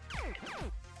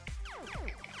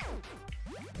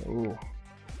 Ooh.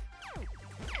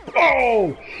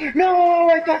 Oh! No!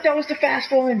 I thought that was the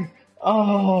fast one!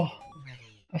 Oh!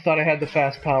 Ready. I thought I had the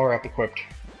fast power up equipped.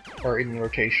 Or in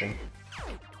rotation.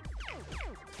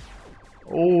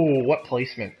 Oh, what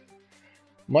placement.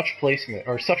 Much placement.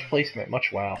 Or such placement.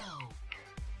 Much wow. Go.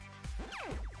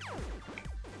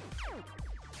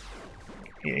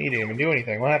 He didn't even do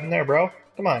anything. What happened there, bro?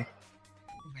 Come on.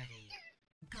 Ready.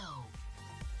 Go.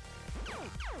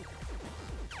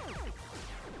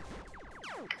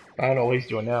 I don't know what he's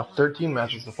doing now. 13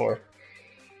 matches to 4.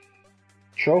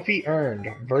 Trophy earned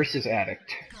versus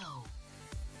Addict. Go.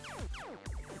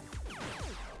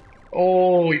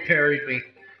 Oh, he parried me.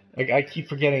 I keep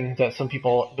forgetting that some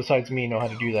people besides me know how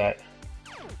to do that.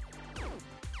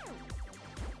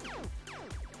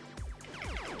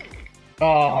 Oh,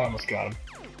 I almost got him.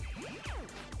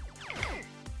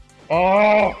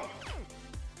 Oh!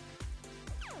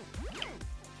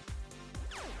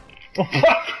 Oh,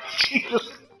 fuck! Jesus!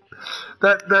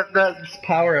 That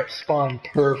power up spawned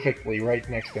perfectly right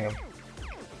next to him.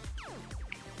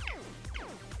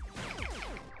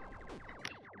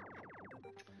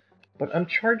 But I'm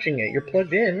charging it. You're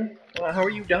plugged in. How are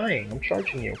you dying? I'm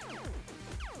charging you.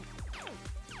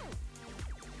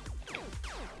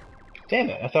 Damn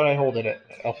it! I thought I holded it.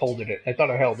 I thought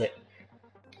I held it.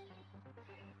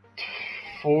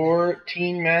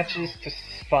 14 matches to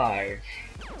 5.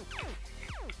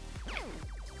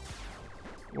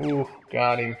 Ooh,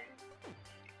 got him.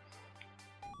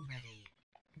 Ready.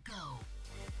 Go.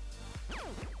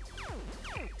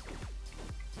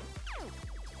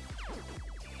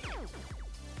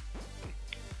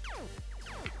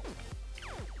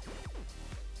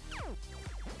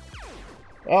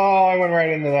 Oh, I went right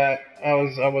into that. I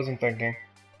wasn't thinking.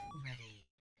 Ready.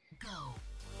 Go.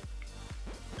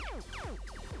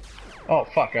 Oh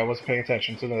fuck, I wasn't paying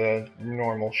attention to the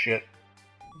normal shit.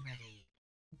 Ready.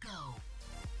 Go.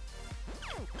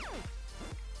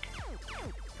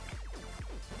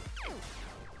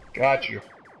 Got you.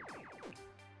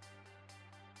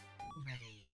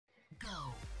 Ready.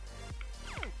 Go.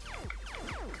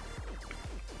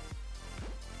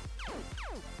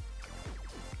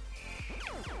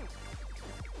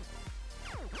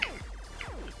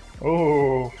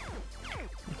 Oh,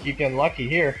 you keep getting lucky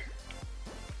here.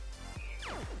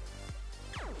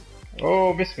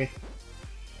 Oh, missed me.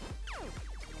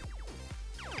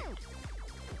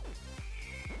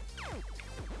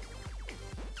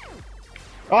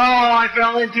 Oh, I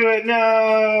fell into it.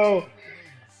 No.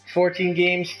 14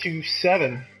 games to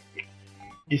 7.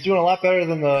 He's doing a lot better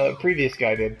than the previous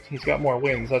guy did. He's got more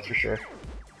wins, that's for sure.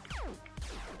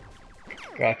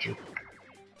 Got you.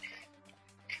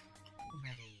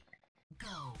 Ready.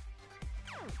 Go.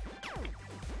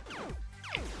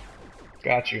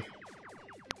 Got you.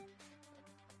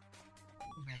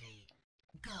 Ready.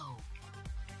 Go.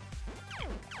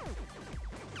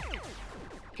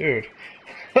 Dude.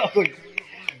 Like,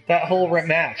 that whole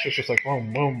match was just like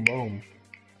boom, boom, boom.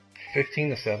 15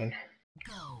 to 7.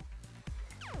 Go.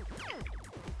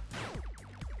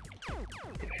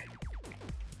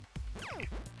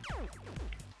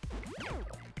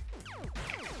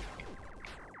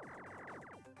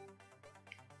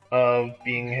 Of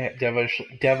being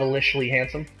devilishly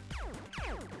handsome.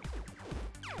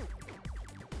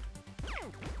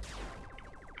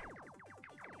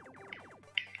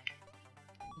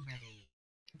 Ready.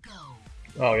 Go.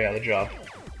 Oh yeah, the job.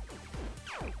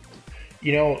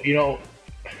 You know.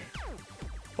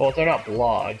 Well, they're not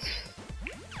blogs.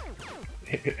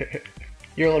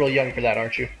 You're a little young for that,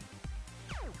 aren't you?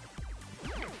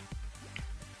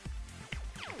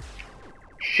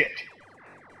 Shit.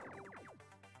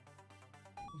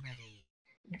 Ready.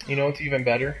 You know what's even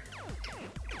better?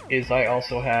 Is I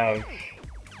also have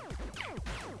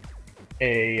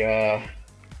a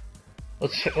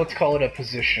let's call it a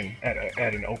position at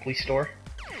an Oakley store,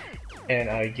 and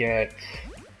I get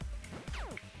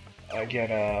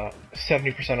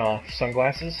 70% off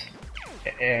sunglasses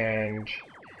and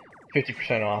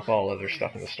 50% off all other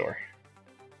stuff in the store.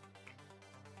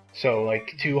 So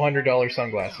like $200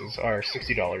 sunglasses are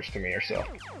 $60 to me or so.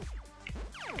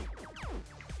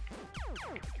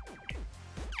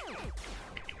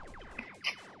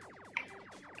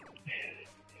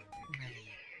 Ready.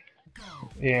 Go.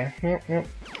 Yeah, yep.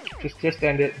 Just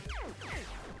end it.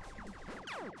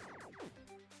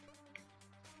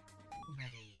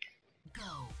 Ready.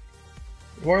 Go.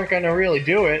 You weren't gonna really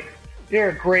do it. You're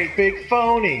a great big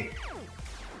phony.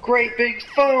 Great big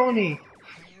phony.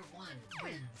 Player 1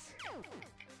 wins.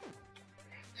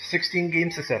 16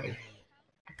 games to 7.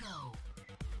 Go.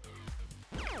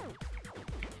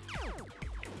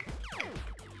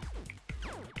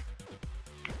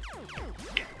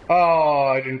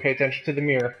 Oh, I didn't pay attention to the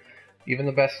mirror. Even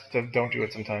the best don't do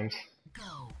it sometimes.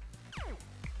 Go.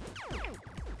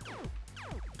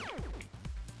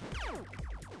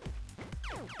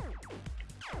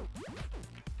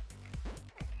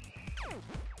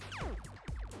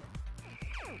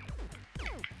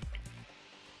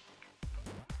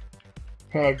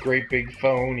 Oh, great big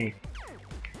phony.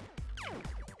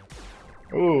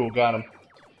 Ooh, got him.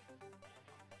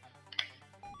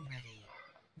 Ready.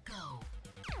 Go.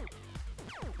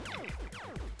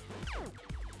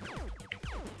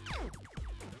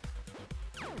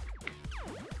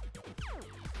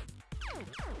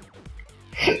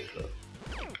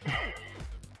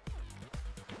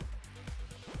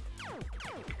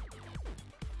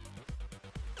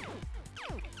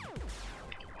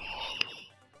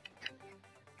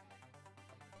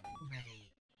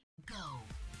 Ready. Go.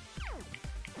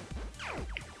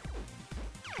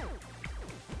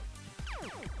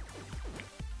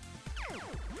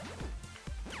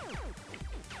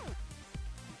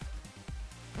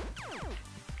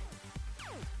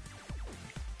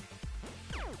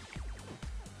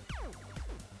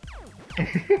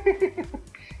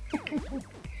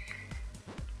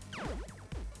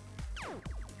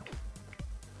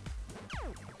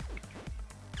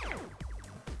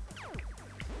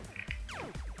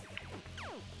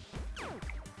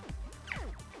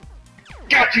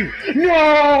 Got you!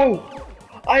 No!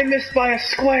 I missed by a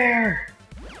square!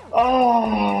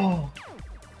 Oh!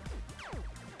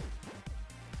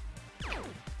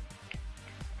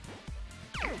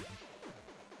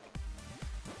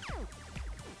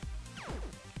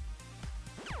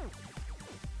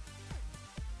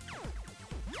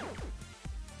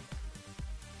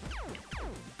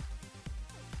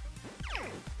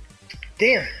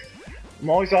 Damn! I'm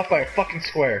always off by a fucking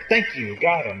square. Thank you.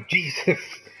 Got him. Jesus.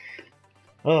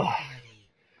 Ugh. Ready.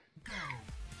 Go.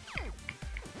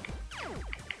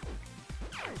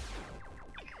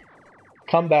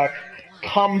 Come back.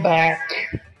 Come back.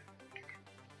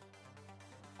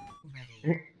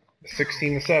 Ready.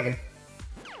 16-7.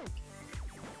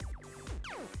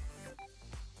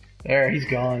 There, he's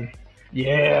gone.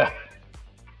 Yeah.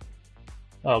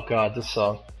 Oh god, this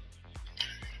song.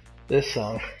 This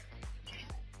song.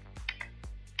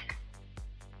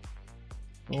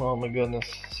 Oh my goodness.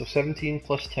 So 17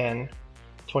 plus 10,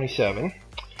 27.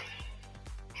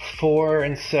 4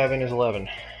 and 7 is 11.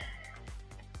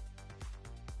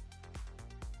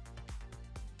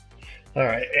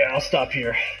 Alright, yeah, I'll stop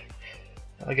here.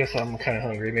 I guess I'm kind of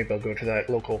hungry. Maybe I'll go to that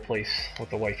local place with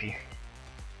the wifey.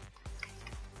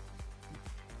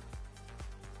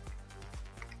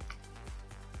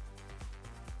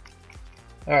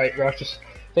 Alright, Roxas.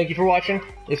 Thank you for watching.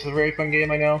 This is a very fun game,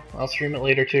 I know. I'll stream it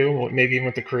later too, maybe even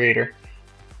with the creator.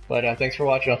 But thanks for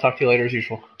watching. I'll talk to you later as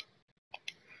usual.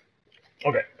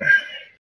 Okay.